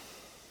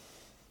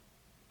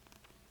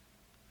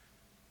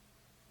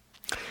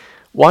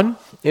 One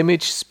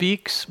image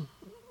speaks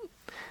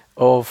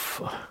of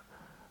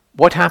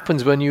what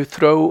happens when you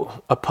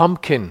throw a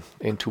pumpkin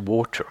into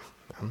water.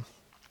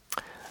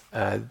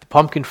 The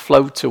pumpkin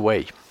floats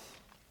away.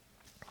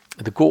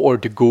 The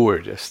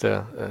gourd, as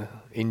the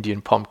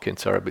Indian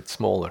pumpkins are a bit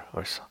smaller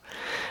or so.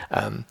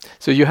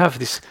 So you have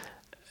this,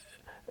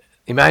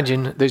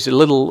 imagine there's a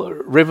little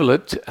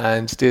rivulet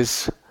and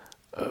this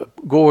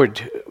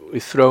gourd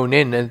is thrown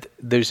in and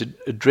there's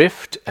a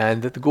drift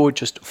and the gourd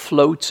just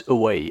floats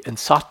away. And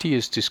Sati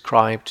is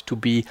described to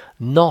be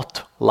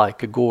not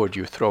like a gourd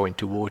you throw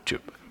into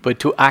water, but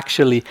to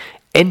actually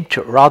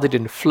enter, rather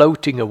than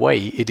floating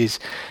away, it is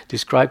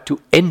described to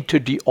enter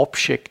the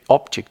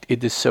object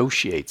it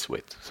associates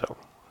with.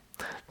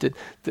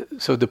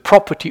 So the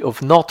property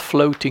of not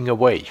floating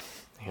away.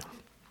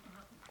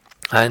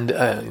 And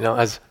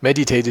as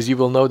meditators, you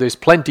will know there's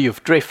plenty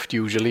of drift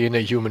usually in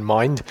a human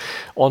mind,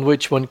 on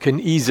which one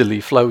can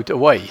easily float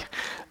away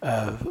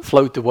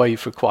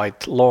for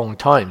quite long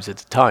times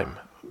at a time.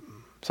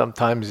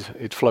 Sometimes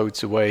it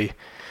floats away,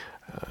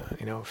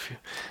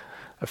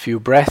 a few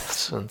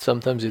breaths, and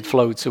sometimes it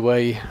floats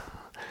away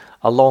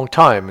a long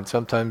time, and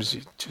sometimes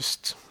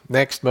just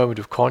next moment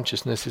of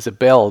consciousness is a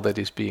bell that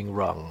is being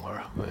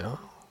rung.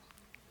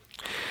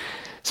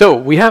 So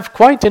we have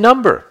quite a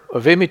number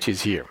of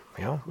images here.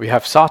 We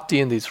have Sati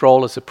in its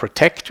role as a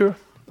protector,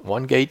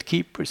 one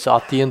gatekeeper,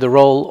 Sati in the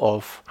role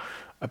of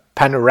a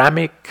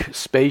panoramic,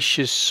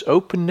 spacious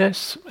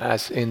openness,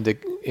 as in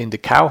the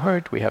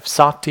cowherd. We have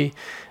Sati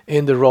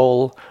in the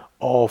role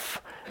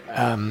of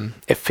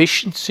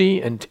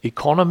efficiency and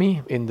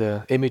economy in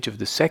the image of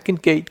the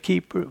second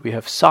gatekeeper. We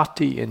have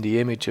Sati in the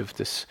image of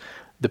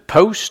the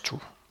post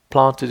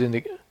planted in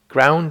the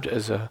ground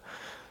as a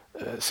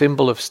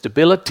symbol of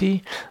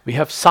stability. We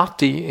have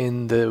Sati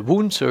in the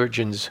wound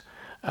surgeon's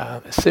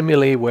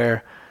simile,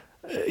 where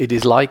it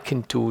is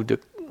likened to the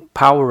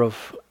power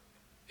of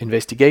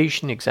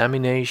investigation,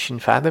 examination,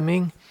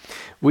 fathoming.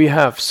 We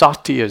have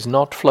Sati as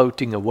not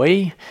floating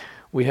away.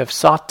 We have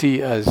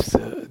Sati as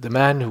the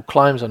man who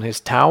climbs on his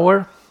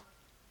tower.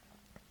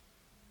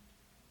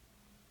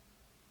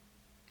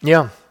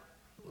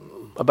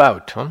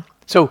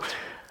 So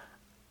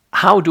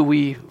how do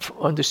we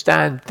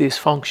understand this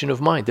function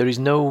of mind? There is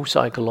no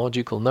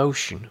psychological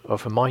notion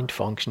of a mind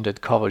function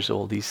that covers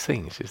all these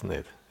things, isn't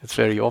it? It's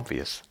very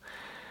obvious.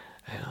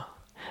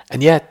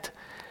 And yet,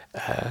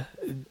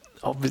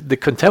 the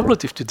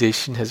contemplative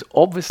tradition has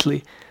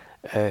obviously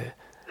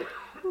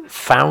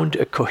found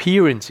a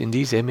coherence in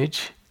these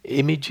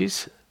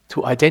images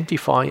to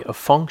identify a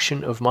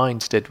function of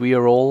mind that we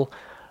are all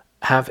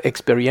have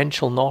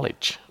experiential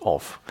knowledge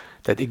of,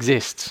 that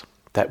exists,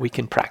 that we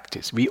can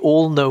practice. We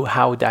all know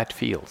how that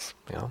feels.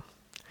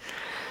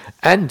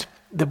 And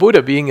the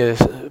Buddha, being a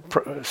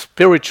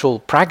spiritual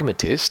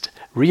pragmatist,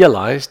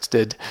 realized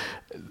that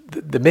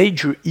the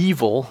major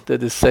evil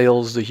that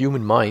assails the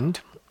human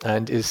mind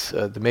and is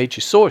the major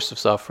source of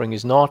suffering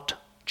is not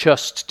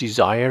just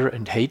desire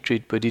and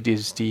hatred, but it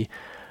is the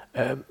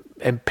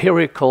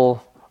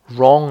empirical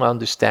wrong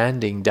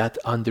understanding that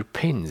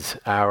underpins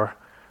our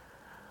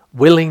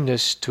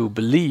willingness to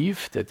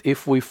believe that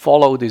if we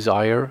follow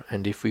desire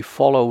and if we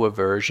follow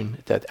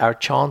aversion, that our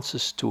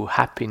chances to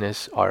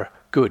happiness are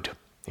good.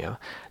 Yeah?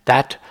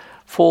 That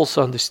false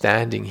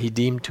understanding he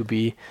deemed to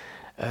be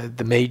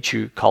the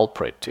major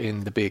culprit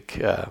in the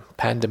big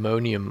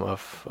pandemonium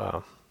of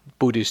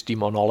Buddhist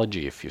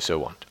demonology, if you so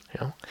want.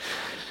 Yeah?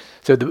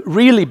 So the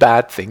really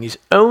bad thing is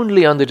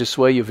only under the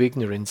sway of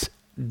ignorance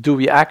do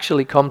we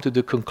actually come to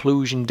the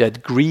conclusion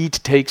that greed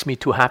takes me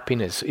to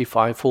happiness if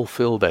I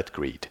fulfill that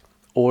greed,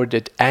 or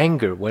that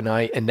anger, when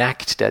I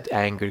enact that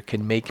anger,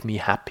 can make me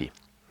happy.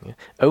 Yeah?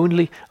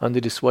 Only under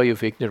the sway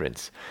of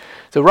ignorance.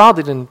 So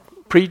rather than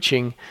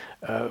preaching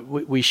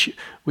we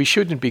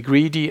shouldn't be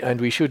greedy and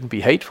we shouldn't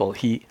be hateful,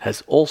 he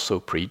has also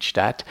preached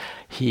that.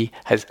 He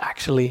has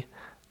actually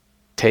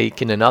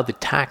taken another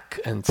tack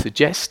and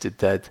suggested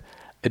that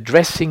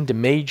addressing the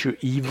major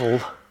evil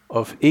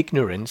of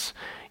ignorance,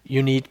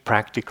 you need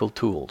practical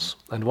tools.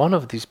 And one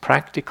of these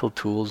practical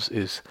tools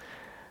is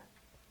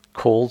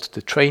called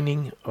the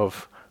training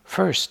of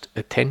first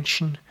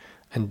attention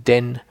and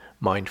then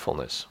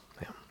mindfulness.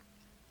 Yeah.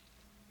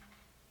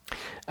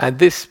 And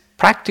this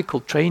practical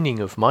training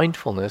of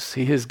mindfulness,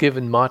 he has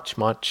given much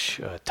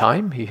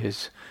time. He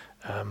has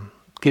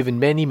given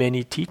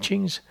many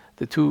teachings.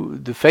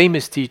 The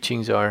famous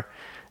teachings are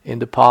in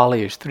the Pali.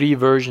 There's 3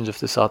 versions of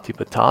the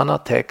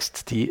Satipaṭṭhāna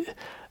text, the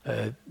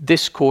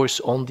discourse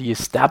on the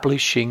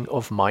establishing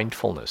of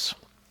mindfulness.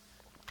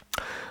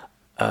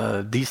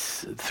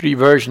 These 3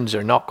 versions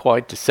are not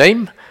quite the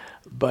same,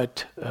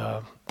 but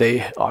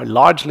they are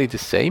largely the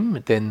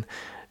same. Then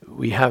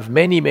we have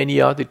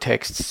many other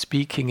texts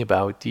speaking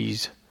about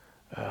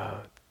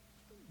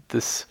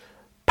this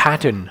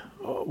pattern,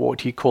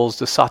 what he calls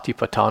the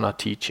satipaṭṭhāna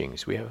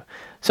teachings. We have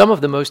some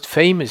of the most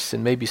famous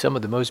and maybe some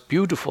of the most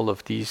beautiful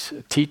of these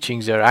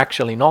teachings are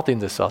actually not in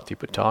the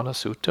Satipaṭṭhāna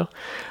Sutta,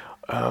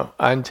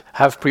 and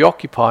have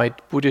preoccupied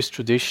Buddhist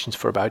traditions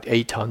for about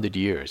 800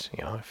 years.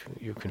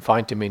 You can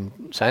find them in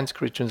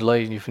Sanskrit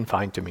translation, you can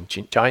find them in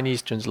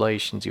Chinese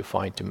translations, you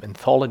find them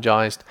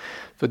anthologized.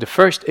 For the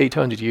first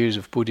 800 years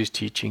of Buddhist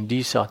teaching,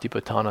 these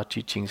Satipaṭṭhāna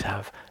teachings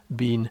have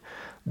been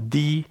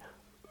the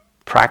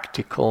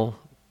practical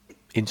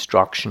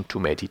instruction to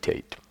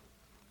meditate.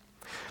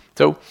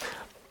 So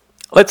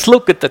let's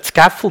look at that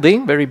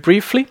scaffolding very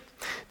briefly.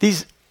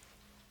 These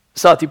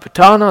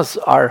Satipaṭṭhānas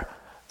are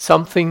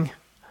something,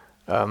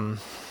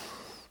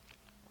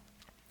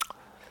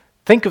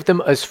 think of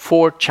them as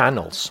 4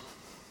 channels.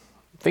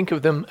 Think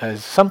of them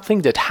as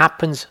something that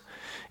happens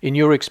in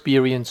your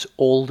experience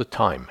all the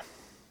time.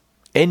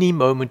 Any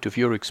moment of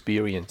your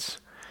experience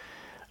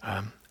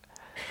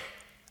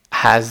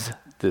has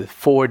the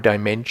 4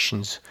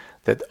 dimensions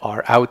that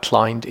are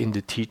outlined in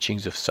the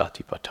teachings of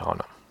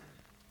Satipaṭṭhāna.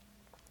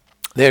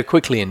 They are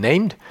quickly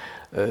named.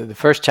 The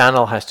first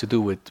channel has to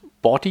do with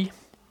body.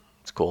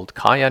 It's called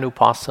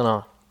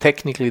Kayanupassana,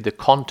 technically the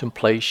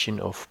contemplation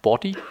of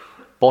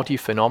body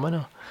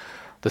phenomena.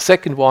 The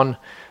second one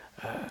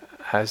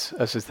has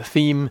as the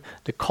theme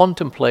the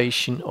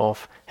contemplation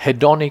of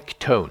hedonic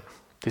tone.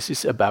 This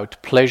is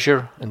about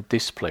pleasure and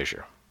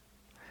displeasure.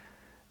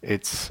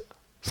 It's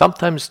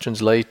sometimes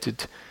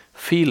translated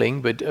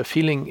feeling, but a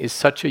feeling is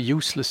such a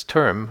useless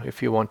term,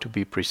 if you want to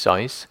be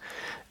precise,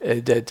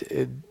 that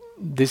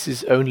this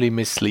is only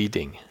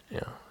misleading.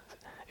 Yeah.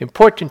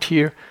 Important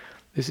here,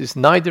 this is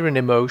neither an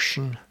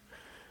emotion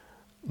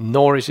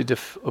nor is it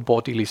a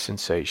bodily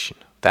sensation.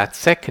 That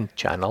second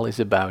channel is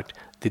about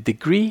the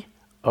degree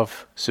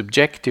of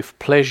subjective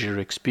pleasure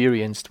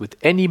experienced with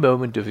any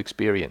moment of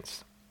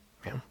experience.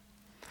 Yeah.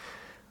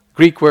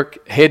 Greek word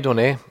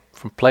hedone,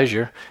 from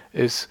pleasure,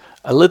 is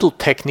a little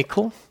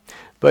technical,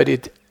 but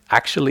it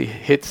actually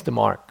hits the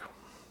mark.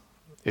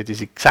 It is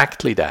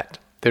exactly that.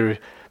 There are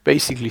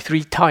basically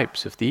 3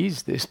 types of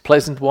these. There's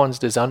pleasant ones,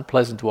 there's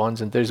unpleasant ones,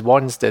 and there's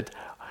ones that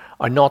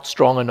are not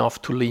strong enough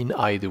to lean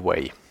either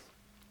way.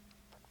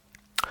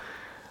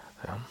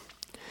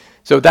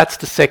 So that's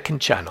the second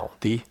channel,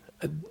 the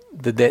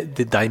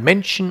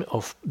dimension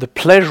of the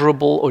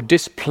pleasurable or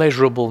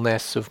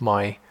displeasurableness of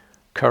my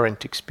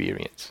current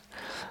experience.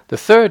 The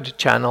third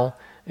channel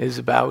is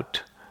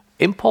about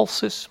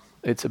impulses,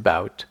 it's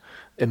about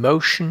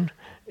emotion,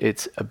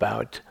 it's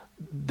about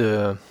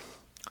the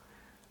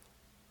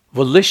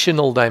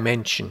volitional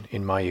dimension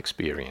in my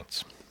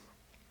experience.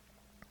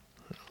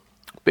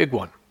 Big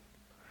one.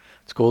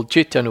 It's called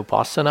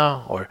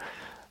Cittanupassana, or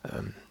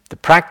the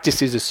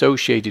practices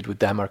associated with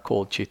them are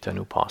called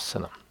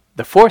Cittanupassana.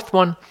 The fourth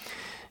one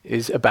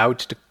is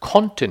about the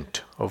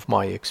content of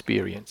my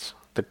experience,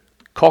 the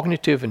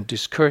cognitive and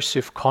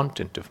discursive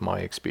content of my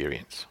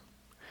experience.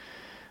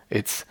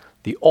 It's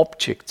the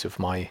objects of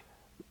my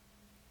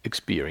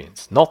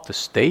experience, not the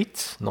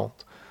states,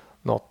 not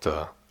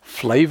the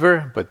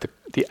flavor, but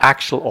the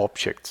actual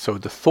object. So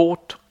the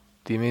thought,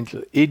 the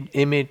mental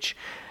image,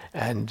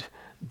 and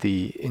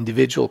the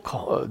individual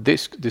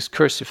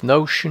discursive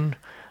notion.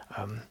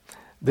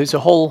 There's a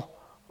whole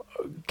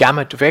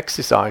gamut of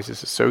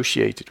exercises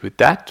associated with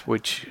that,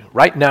 which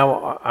right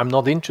now I'm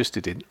not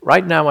interested in.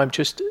 Right now I'm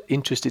just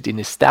interested in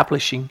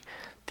establishing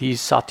these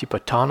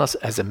satipaṭṭhānas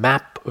as a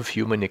map of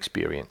human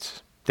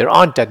experience. There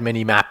aren't that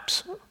many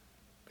maps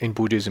in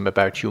Buddhism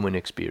about human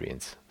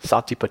experience.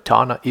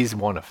 Satipaṭṭhāna is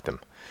one of them.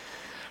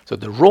 So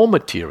the raw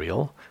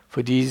material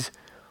for these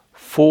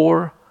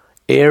 4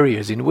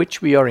 areas in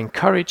which we are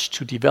encouraged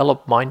to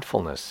develop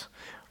mindfulness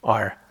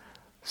are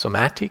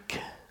somatic,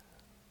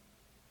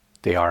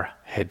 they are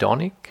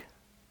hedonic,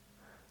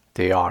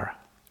 they are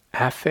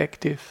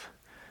affective,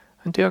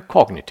 and they are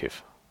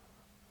cognitive.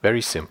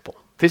 Very simple.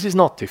 This is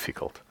not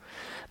difficult.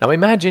 Now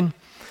imagine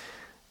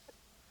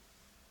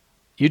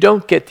you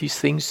don't get these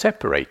things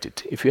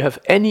separated. If you have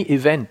any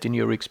event in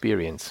your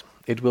experience,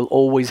 it will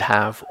always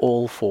have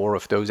all 4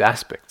 of those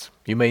aspects.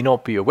 You may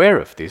not be aware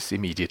of this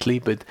immediately,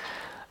 but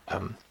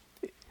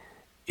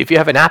if you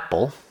have an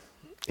apple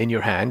in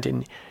your hand,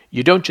 and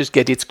you don't just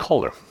get its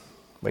color.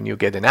 When you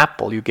get an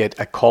apple, you get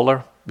a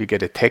color, you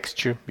get a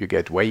texture, you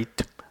get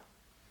weight,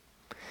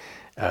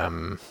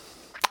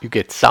 you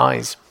get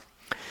size,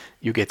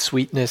 you get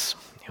sweetness.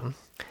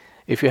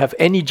 If you have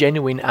any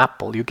genuine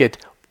apple, you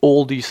get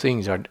all these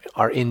things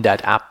are in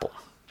that apple.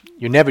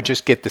 You never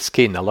just get the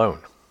skin alone,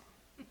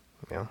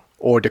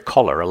 or the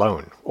color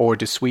alone, or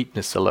the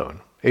sweetness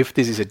alone. If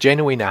this is a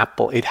genuine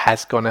apple,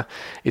 it's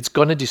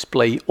gonna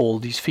display all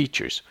these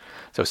features.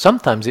 So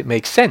sometimes it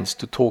makes sense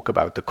to talk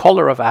about the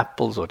color of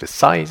apples, or the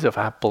size of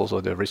apples,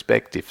 or the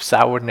respective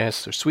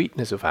sourness or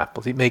sweetness of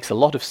apples. It makes a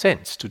lot of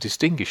sense to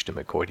distinguish them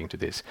according to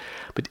this.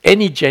 But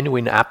any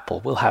genuine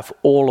apple will have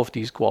all of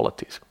these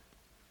qualities.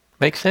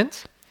 Make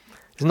sense?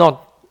 It's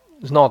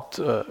not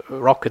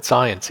rocket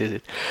science, is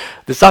it?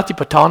 The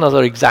satipaṭṭhānas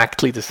are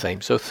exactly the same.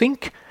 So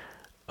think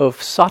of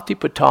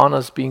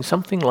satipaṭṭhānas being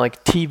something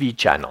like TV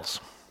channels.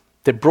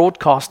 They're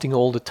broadcasting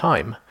all the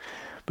time,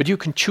 but you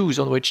can choose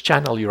on which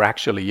channel you're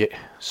actually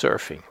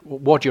surfing,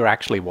 what you're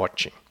actually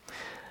watching.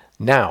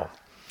 Now,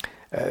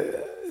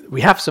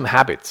 we have some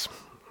habits.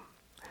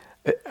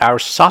 Our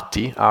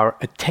sati, our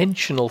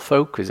attentional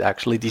focus,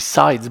 actually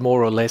decides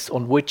more or less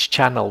on which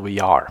channel we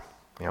are.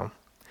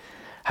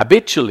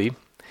 Habitually,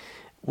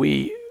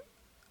 we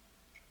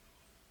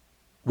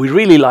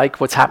really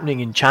like what's happening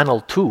in channel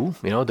 2,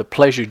 the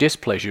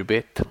pleasure-displeasure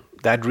bit.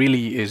 That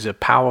really is a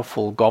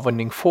powerful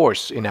governing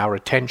force in our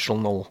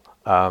attentional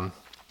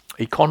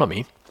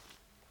economy.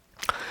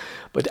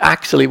 But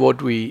actually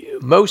what we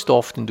most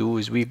often do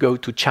is we go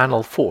to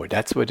channel 4.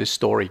 That's where the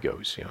story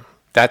goes.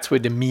 That's where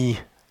the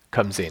me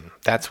comes in.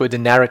 That's where the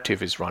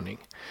narrative is running.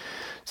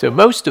 So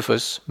most of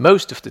us,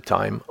 most of the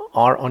time,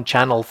 are on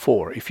channel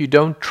 4. If you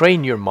don't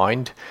train your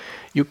mind,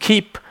 you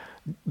keep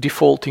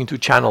defaulting to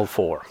channel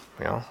 4.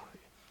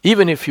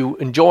 Even if you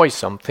enjoy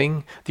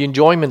something, the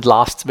enjoyment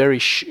lasts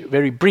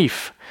very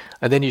brief,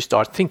 and then you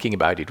start thinking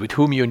about it, with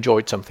whom you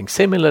enjoyed something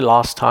similar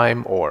last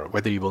time, or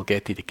whether you will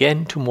get it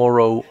again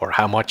tomorrow, or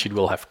how much it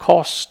will have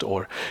cost,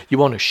 or you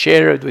want to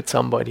share it with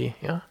somebody.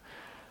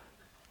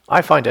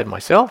 I find that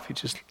myself.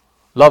 It's just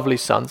lovely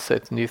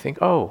sunset, and you think,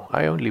 oh,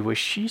 I only wish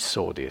she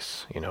saw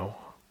this.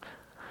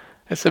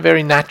 It's a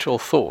very natural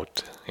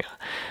thought.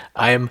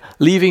 I am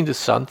leaving the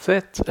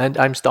sunset, and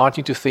I'm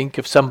starting to think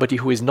of somebody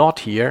who is not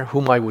here,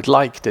 whom I would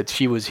like that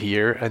she was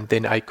here, and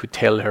then I could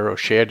tell her or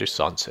share the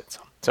sunset.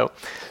 So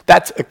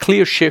that's a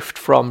clear shift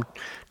from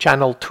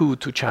channel 2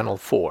 to channel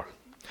 4.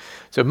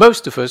 So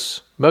most of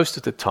us, most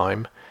of the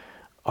time,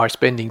 are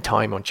spending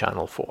time on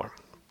channel 4.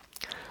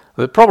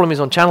 The problem is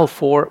on channel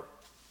 4,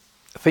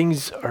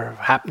 things are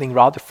happening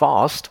rather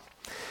fast,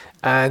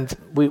 and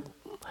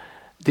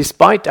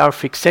despite our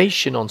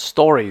fixation on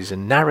stories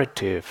and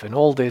narrative and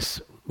all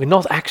this, we're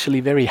not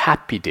actually very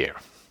happy there.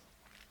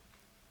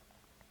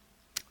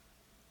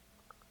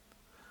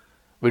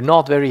 We're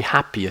not very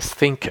happy as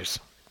thinkers.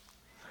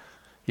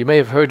 You may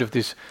have heard of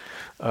this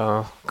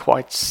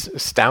quite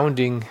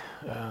astounding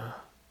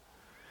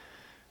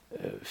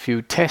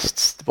few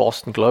tests the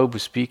Boston Globe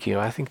was speaking of,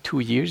 I think 2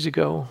 years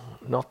ago,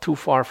 not too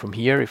far from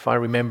here, if I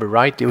remember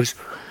right. There was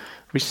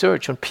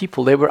research on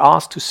people. They were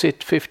asked to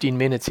sit 15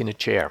 minutes in a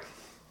chair.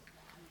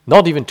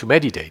 Not even to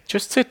meditate,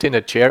 just sit in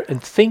a chair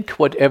and think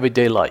whatever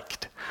they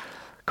liked.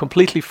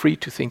 Completely free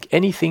to think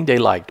anything they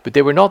liked, but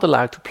they were not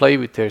allowed to play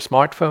with their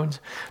smartphones.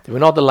 They were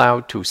not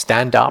allowed to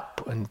stand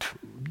up and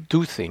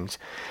do things.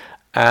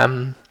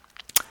 And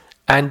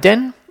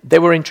then they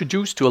were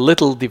introduced to a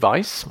little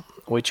device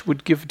which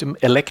would give them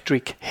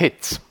electric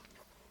hits.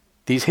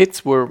 These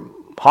hits were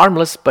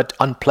harmless but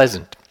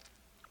unpleasant.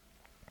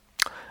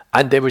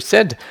 And they were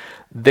said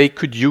they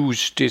could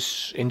use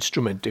this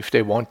instrument if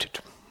they wanted.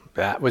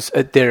 That was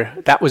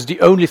the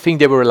only thing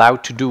they were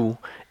allowed to do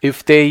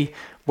if they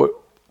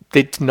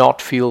did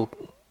not feel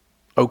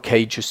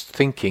okay just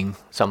thinking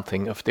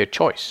something of their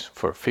choice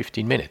for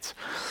 15 minutes.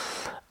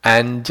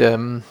 And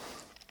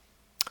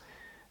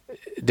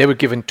they were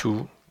given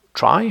to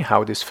try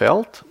how this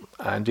felt,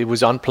 and it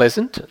was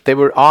unpleasant. They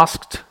were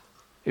asked,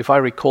 if I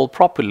recall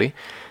properly,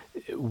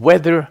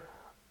 whether,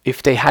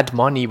 if they had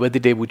money, whether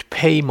they would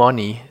pay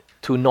money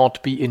to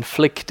not be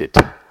inflicted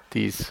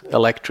these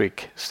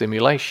electric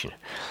stimulation.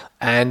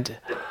 And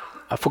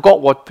I forgot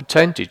what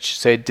percentage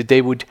said that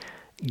they would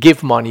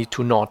give money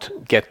to not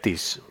get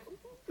these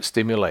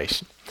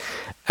stimulation.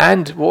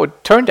 And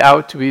what turned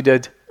out to be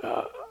that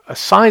a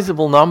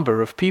sizable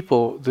number of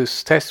people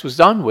this test was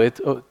done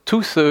with,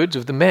 2/3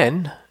 of the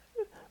men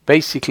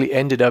basically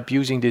ended up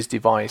using this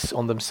device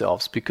on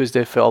themselves because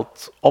they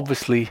felt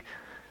obviously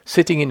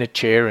sitting in a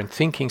chair and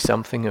thinking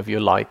something of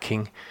your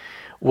liking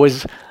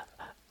was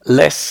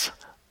less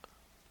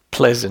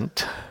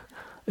pleasant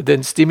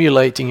than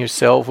stimulating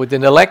yourself with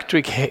an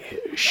electric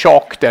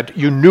shock that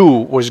you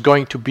knew was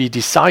going to be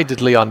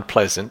decidedly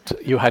unpleasant.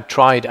 You had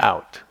tried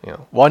out.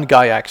 One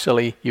guy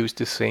actually used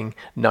this thing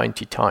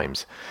 90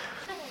 times.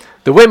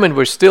 The women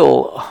were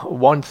still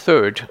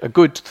 1/3, a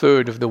good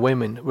third of the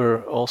women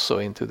were also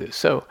into this.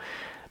 So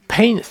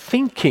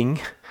thinking,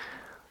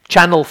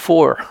 channel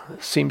 4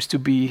 seems to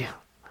be,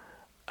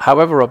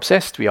 however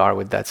obsessed we are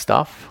with that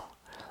stuff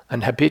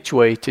and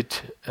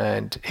habituated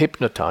and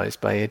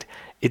hypnotized by it,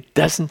 it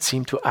doesn't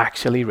seem to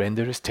actually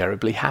render us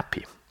terribly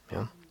happy.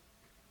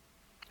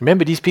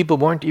 Remember, these people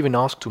weren't even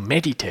asked to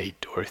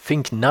meditate or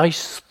think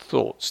nice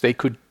thoughts. They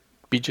could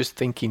be just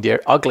thinking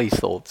their ugly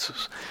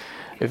thoughts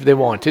if they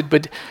wanted,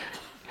 but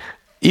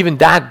even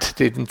that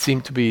didn't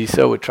seem to be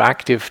so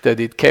attractive that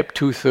it kept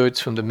 2/3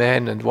 from the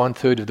men and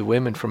 1/3 of the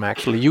women from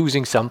actually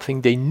using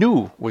something they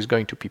knew was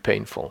going to be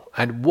painful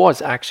and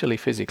was actually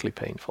physically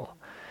painful.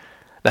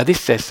 Now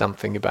this says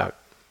something about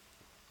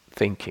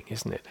thinking,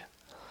 isn't it?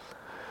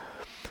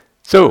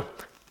 So,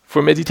 for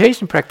a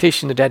meditation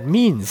practitioner, that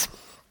means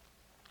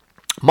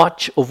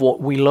much of what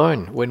we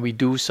learn when we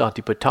do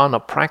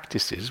satipaṭṭhāna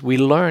practices, we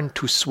learn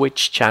to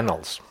switch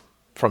channels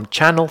from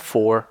channel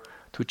 4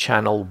 to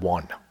channel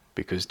 1.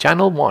 Because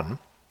channel 1,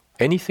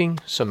 anything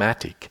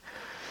somatic,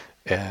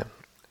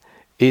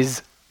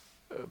 is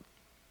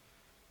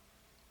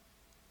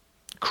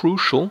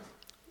crucial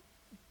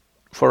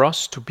for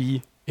us to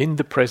be in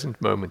the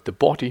present moment. The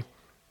body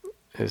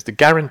is the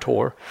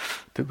guarantor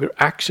that we're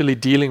actually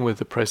dealing with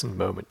the present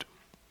moment.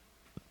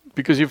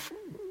 Because you've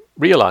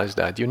realized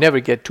that you never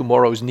get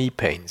tomorrow's knee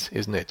pains,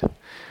 isn't it?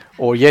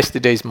 Or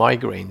yesterday's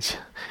migraines.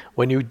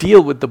 When you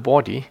deal with the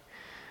body,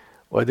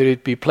 whether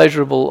it be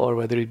pleasurable or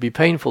whether it be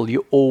painful,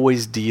 you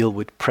always deal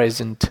with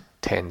present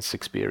tense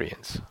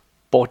experience.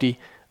 Body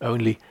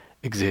only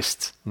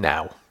exists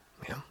now.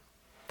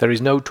 There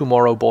is no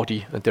tomorrow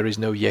body and there is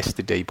no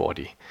yesterday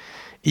body.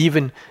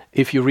 Even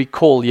if you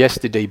recall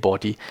yesterday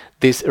body,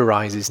 this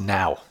arises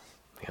now.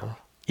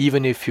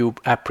 Even if you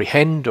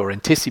apprehend or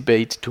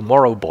anticipate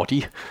tomorrow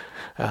body,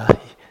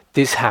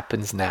 this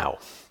happens now.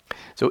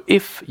 So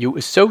if you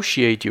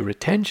associate your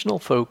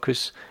attentional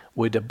focus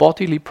with a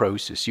bodily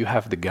process, you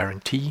have the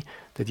guarantee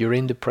that you're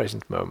in the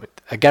present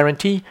moment. A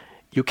guarantee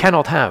you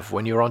cannot have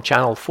when you're on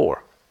channel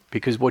 4,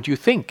 because what you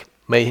think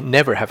may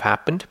never have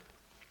happened.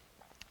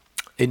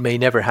 It may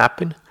never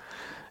happen.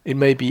 It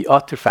may be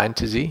utter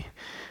fantasy.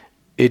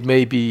 It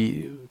may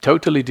be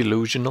totally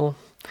delusional.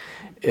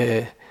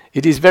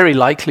 It is very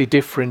likely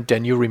different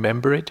than you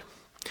remember it.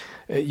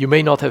 You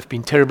may not have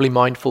been terribly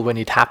mindful when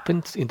it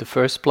happened in the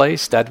first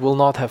place. That will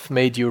not have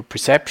made your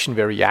perception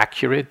very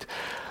accurate.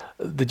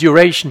 The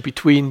duration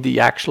between the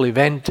actual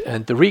event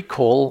and the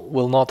recall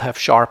will not have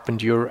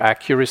sharpened your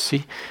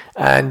accuracy,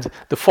 and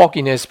the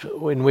fogginess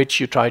in which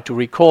you try to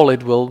recall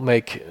it will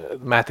make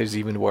matters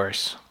even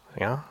worse.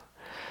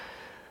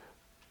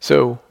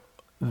 So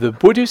the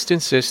Buddhist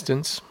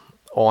insistence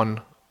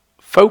on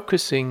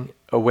focusing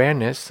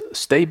awareness,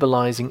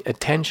 stabilizing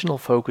attentional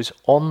focus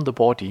on the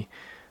body,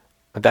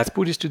 and that's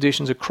Buddhist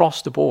traditions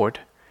across the board,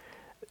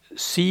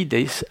 see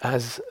this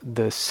as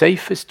the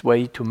safest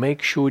way to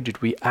make sure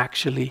that we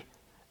actually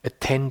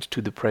attend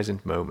to the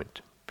present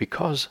moment,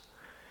 because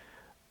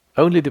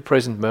only the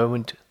present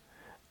moment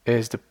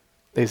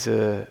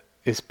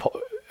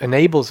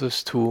enables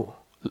us to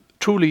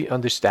truly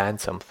understand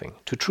something,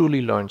 to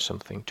truly learn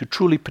something, to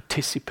truly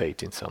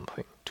participate in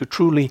something, to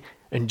truly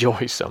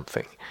enjoy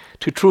something,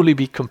 to truly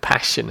be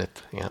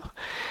compassionate.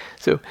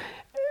 So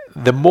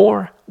the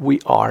more we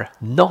are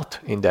not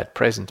in that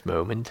present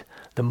moment,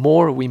 the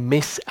more we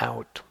miss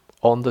out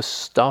on the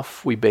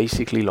stuff we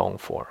basically long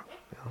for.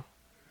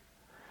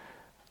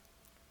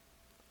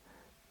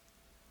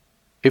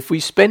 If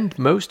we spend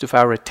most of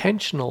our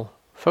attentional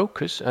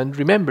focus, and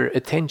remember,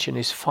 attention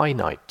is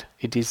finite,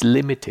 it is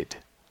limited.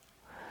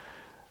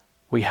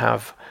 We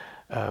have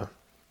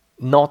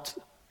not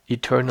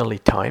eternally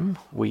time,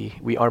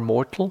 we are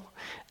mortal,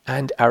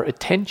 and our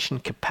attention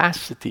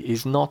capacity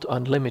is not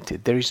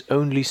unlimited. There is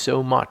only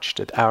so much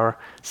that our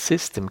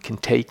system can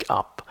take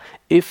up.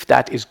 If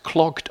that is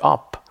clogged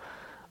up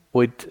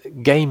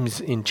with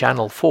games in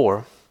channel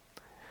 4,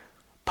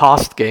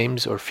 past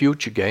games or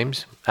future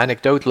games,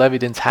 anecdotal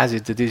evidence has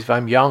it that if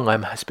I'm young,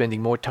 I'm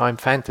spending more time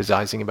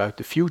fantasizing about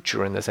the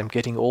future, and as I'm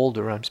getting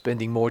older, I'm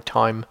spending more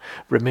time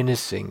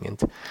reminiscing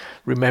and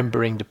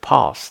remembering the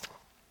past.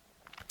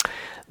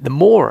 The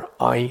more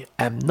I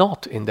am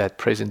not in that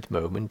present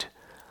moment,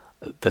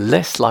 the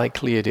less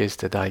likely it is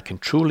that I can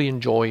truly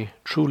enjoy,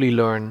 truly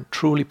learn,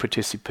 truly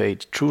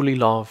participate, truly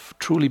love,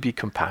 truly be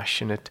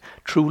compassionate,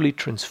 truly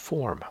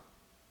transform.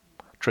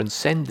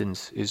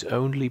 Transcendence is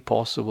only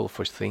possible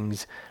for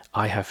things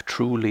I have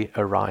truly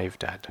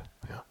arrived at.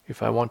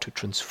 If I want to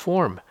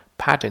transform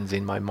patterns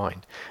in my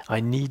mind,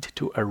 I need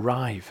to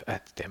arrive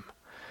at them.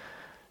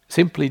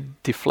 Simply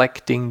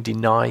deflecting,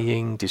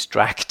 denying,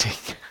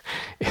 distracting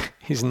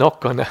is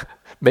not going to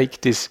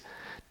make this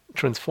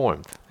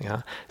transformed.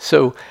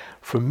 So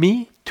for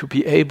me to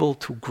be able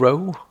to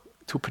grow,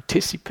 to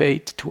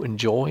participate, to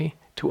enjoy,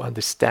 to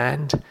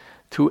understand,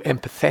 to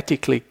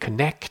empathetically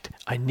connect,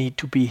 I need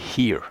to be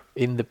here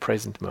in the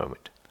present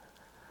moment.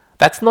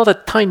 That's not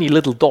a tiny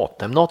little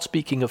dot. I'm not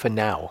speaking of a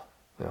now.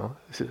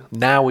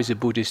 Now is a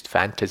Buddhist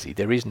fantasy.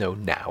 There is no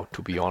now,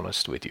 to be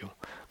honest with you.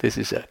 This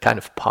is a kind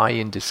of pie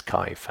in the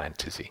sky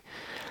fantasy.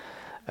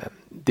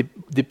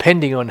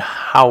 Depending on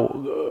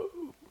how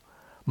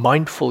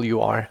mindful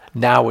you are,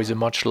 now is a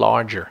much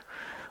larger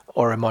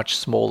or a much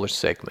smaller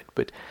segment.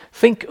 But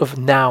think of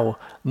now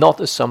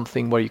not as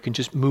something where you can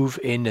just move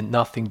in and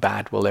nothing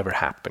bad will ever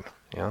happen.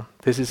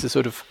 This is a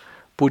sort of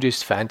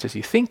Buddhist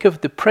fantasy. Think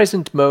of the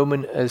present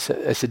moment as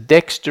a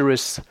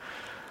dexterous...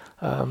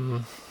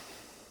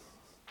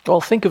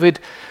 think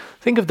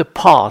of the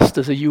past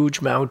as a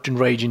huge mountain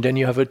range, and then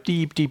you have a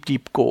deep, deep,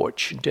 deep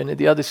gorge. And then at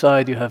the other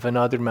side you have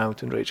another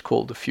mountain range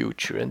called the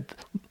future. And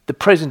the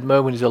present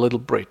moment is a little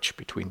bridge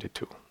between the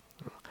two.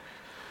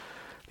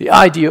 The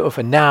idea of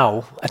a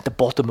now at the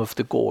bottom of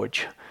the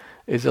gorge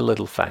is a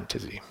little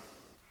fantasy.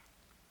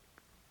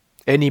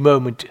 Any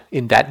moment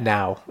in that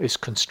now is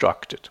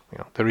constructed.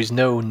 There is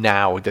no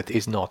now that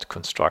is not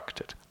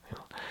constructed.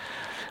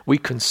 We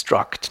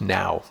construct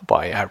now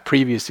by our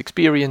previous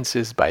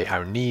experiences, by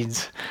our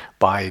needs,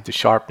 by the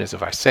sharpness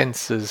of our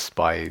senses,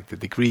 by the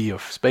degree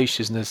of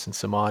spaciousness and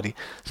samadhi.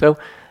 So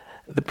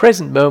the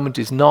present moment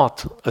is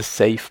not a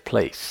safe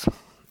place.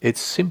 It's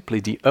simply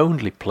the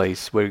only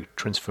place where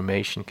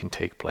transformation can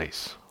take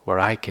place, where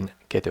I can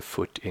get a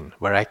foot in,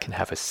 where I can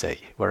have a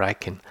say, where I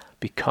can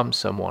become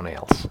someone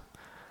else.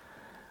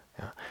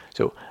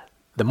 So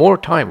the more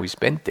time we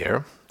spend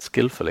there,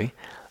 skillfully,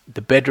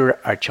 the better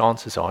our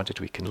chances are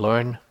that we can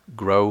learn,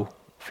 grow,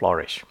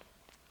 flourish.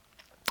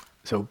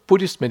 So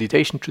Buddhist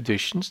meditation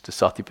traditions, the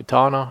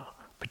satipaṭṭhāna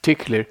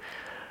particularly,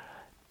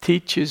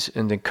 teaches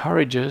and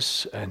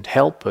encourages and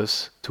help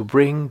us to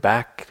bring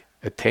back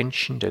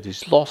attention that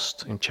is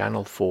lost in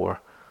channel 4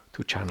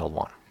 to channel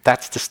 1.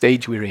 That's the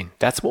stage we're in.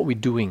 That's what we're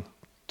doing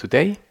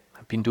today,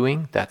 I've been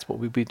doing, that's what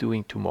we'll be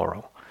doing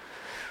tomorrow.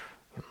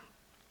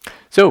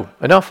 So,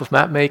 enough of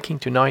map making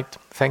tonight.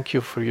 Thank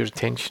you for your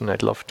attention.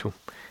 I'd love to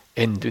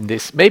end in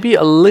this. Maybe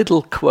a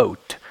little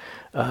quote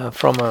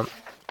from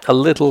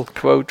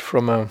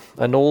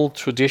an old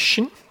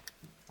tradition,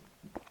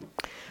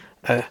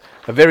 a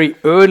very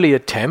early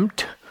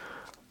attempt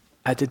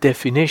at a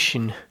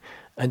definition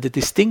and the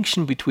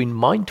distinction between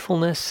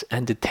mindfulness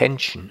and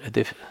attention,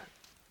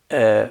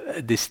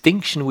 a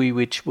distinction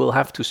which we'll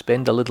have to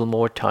spend a little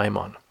more time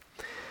on.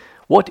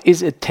 What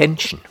is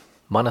attention?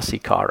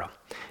 Manasikara.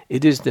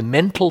 It is the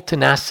mental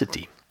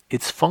tenacity.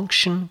 Its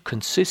function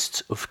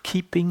consists of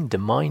keeping the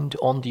mind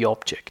on the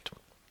object.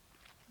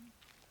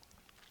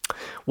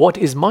 What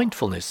is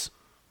mindfulness?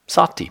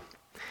 Sati.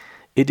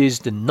 It is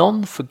the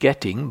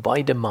non-forgetting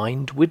by the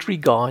mind with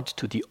regard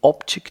to the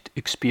object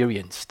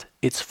experienced.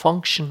 Its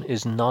function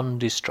is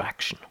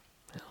non-distraction.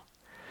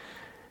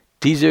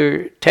 These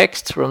are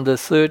texts from the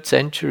 3rd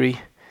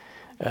century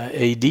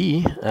AD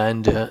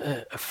and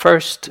a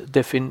first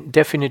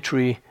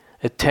definitory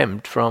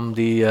attempt from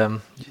the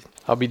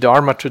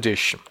Abhidharma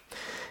tradition.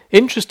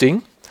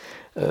 Interesting,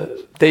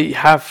 they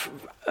have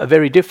a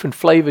very different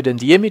flavor than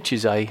the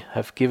images I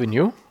have given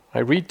you. I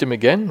read them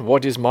again.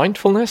 What is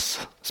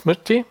mindfulness?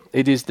 Smrti.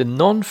 It is the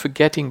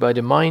non-forgetting by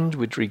the mind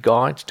with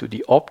regard to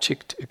the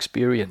object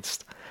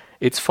experienced.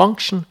 Its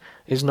function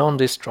is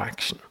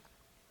non-distraction.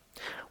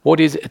 What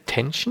is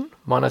attention?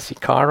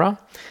 Manasikara.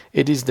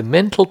 It is the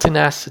mental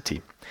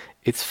tenacity.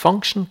 Its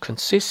function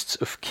consists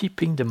of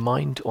keeping the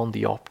mind on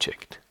the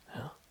object.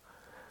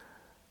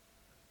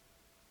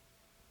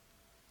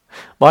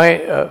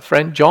 My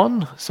friend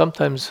John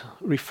sometimes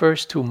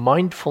refers to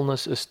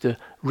mindfulness as the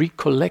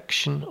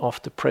recollection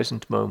of the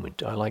present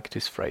moment. I like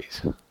this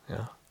phrase.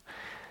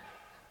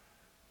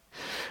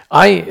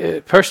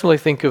 I personally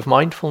think of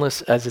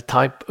mindfulness as a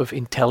type of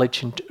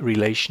intelligent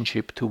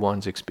relationship to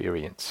one's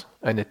experience,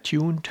 an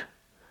attuned,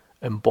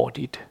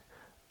 embodied,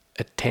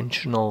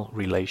 attentional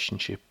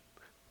relationship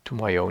to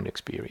my own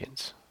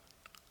experience.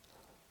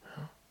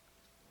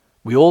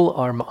 We all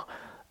are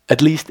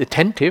at least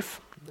attentive.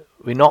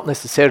 We're not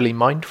necessarily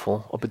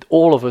mindful, but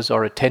all of us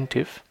are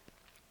attentive.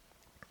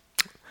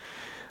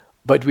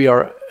 But we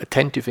are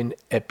attentive in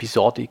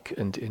episodic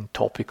and in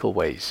topical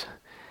ways.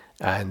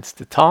 And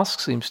the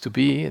task seems to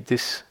be, at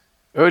this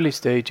early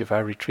stage of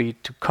our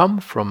retreat, to come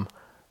from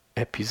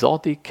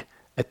episodic,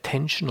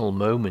 attentional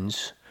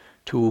moments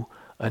to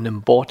an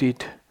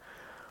embodied,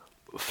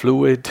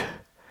 fluid,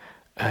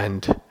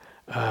 and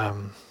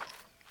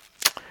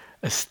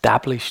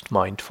established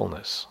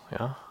mindfulness.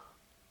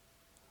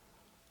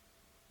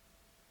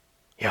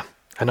 Yeah,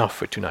 enough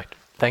for tonight.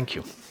 Thank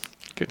you.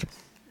 Good.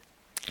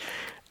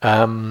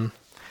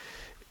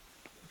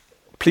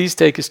 Please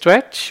take a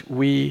stretch.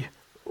 We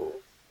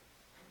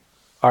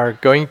are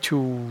going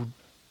to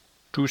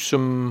do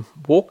some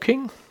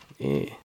walking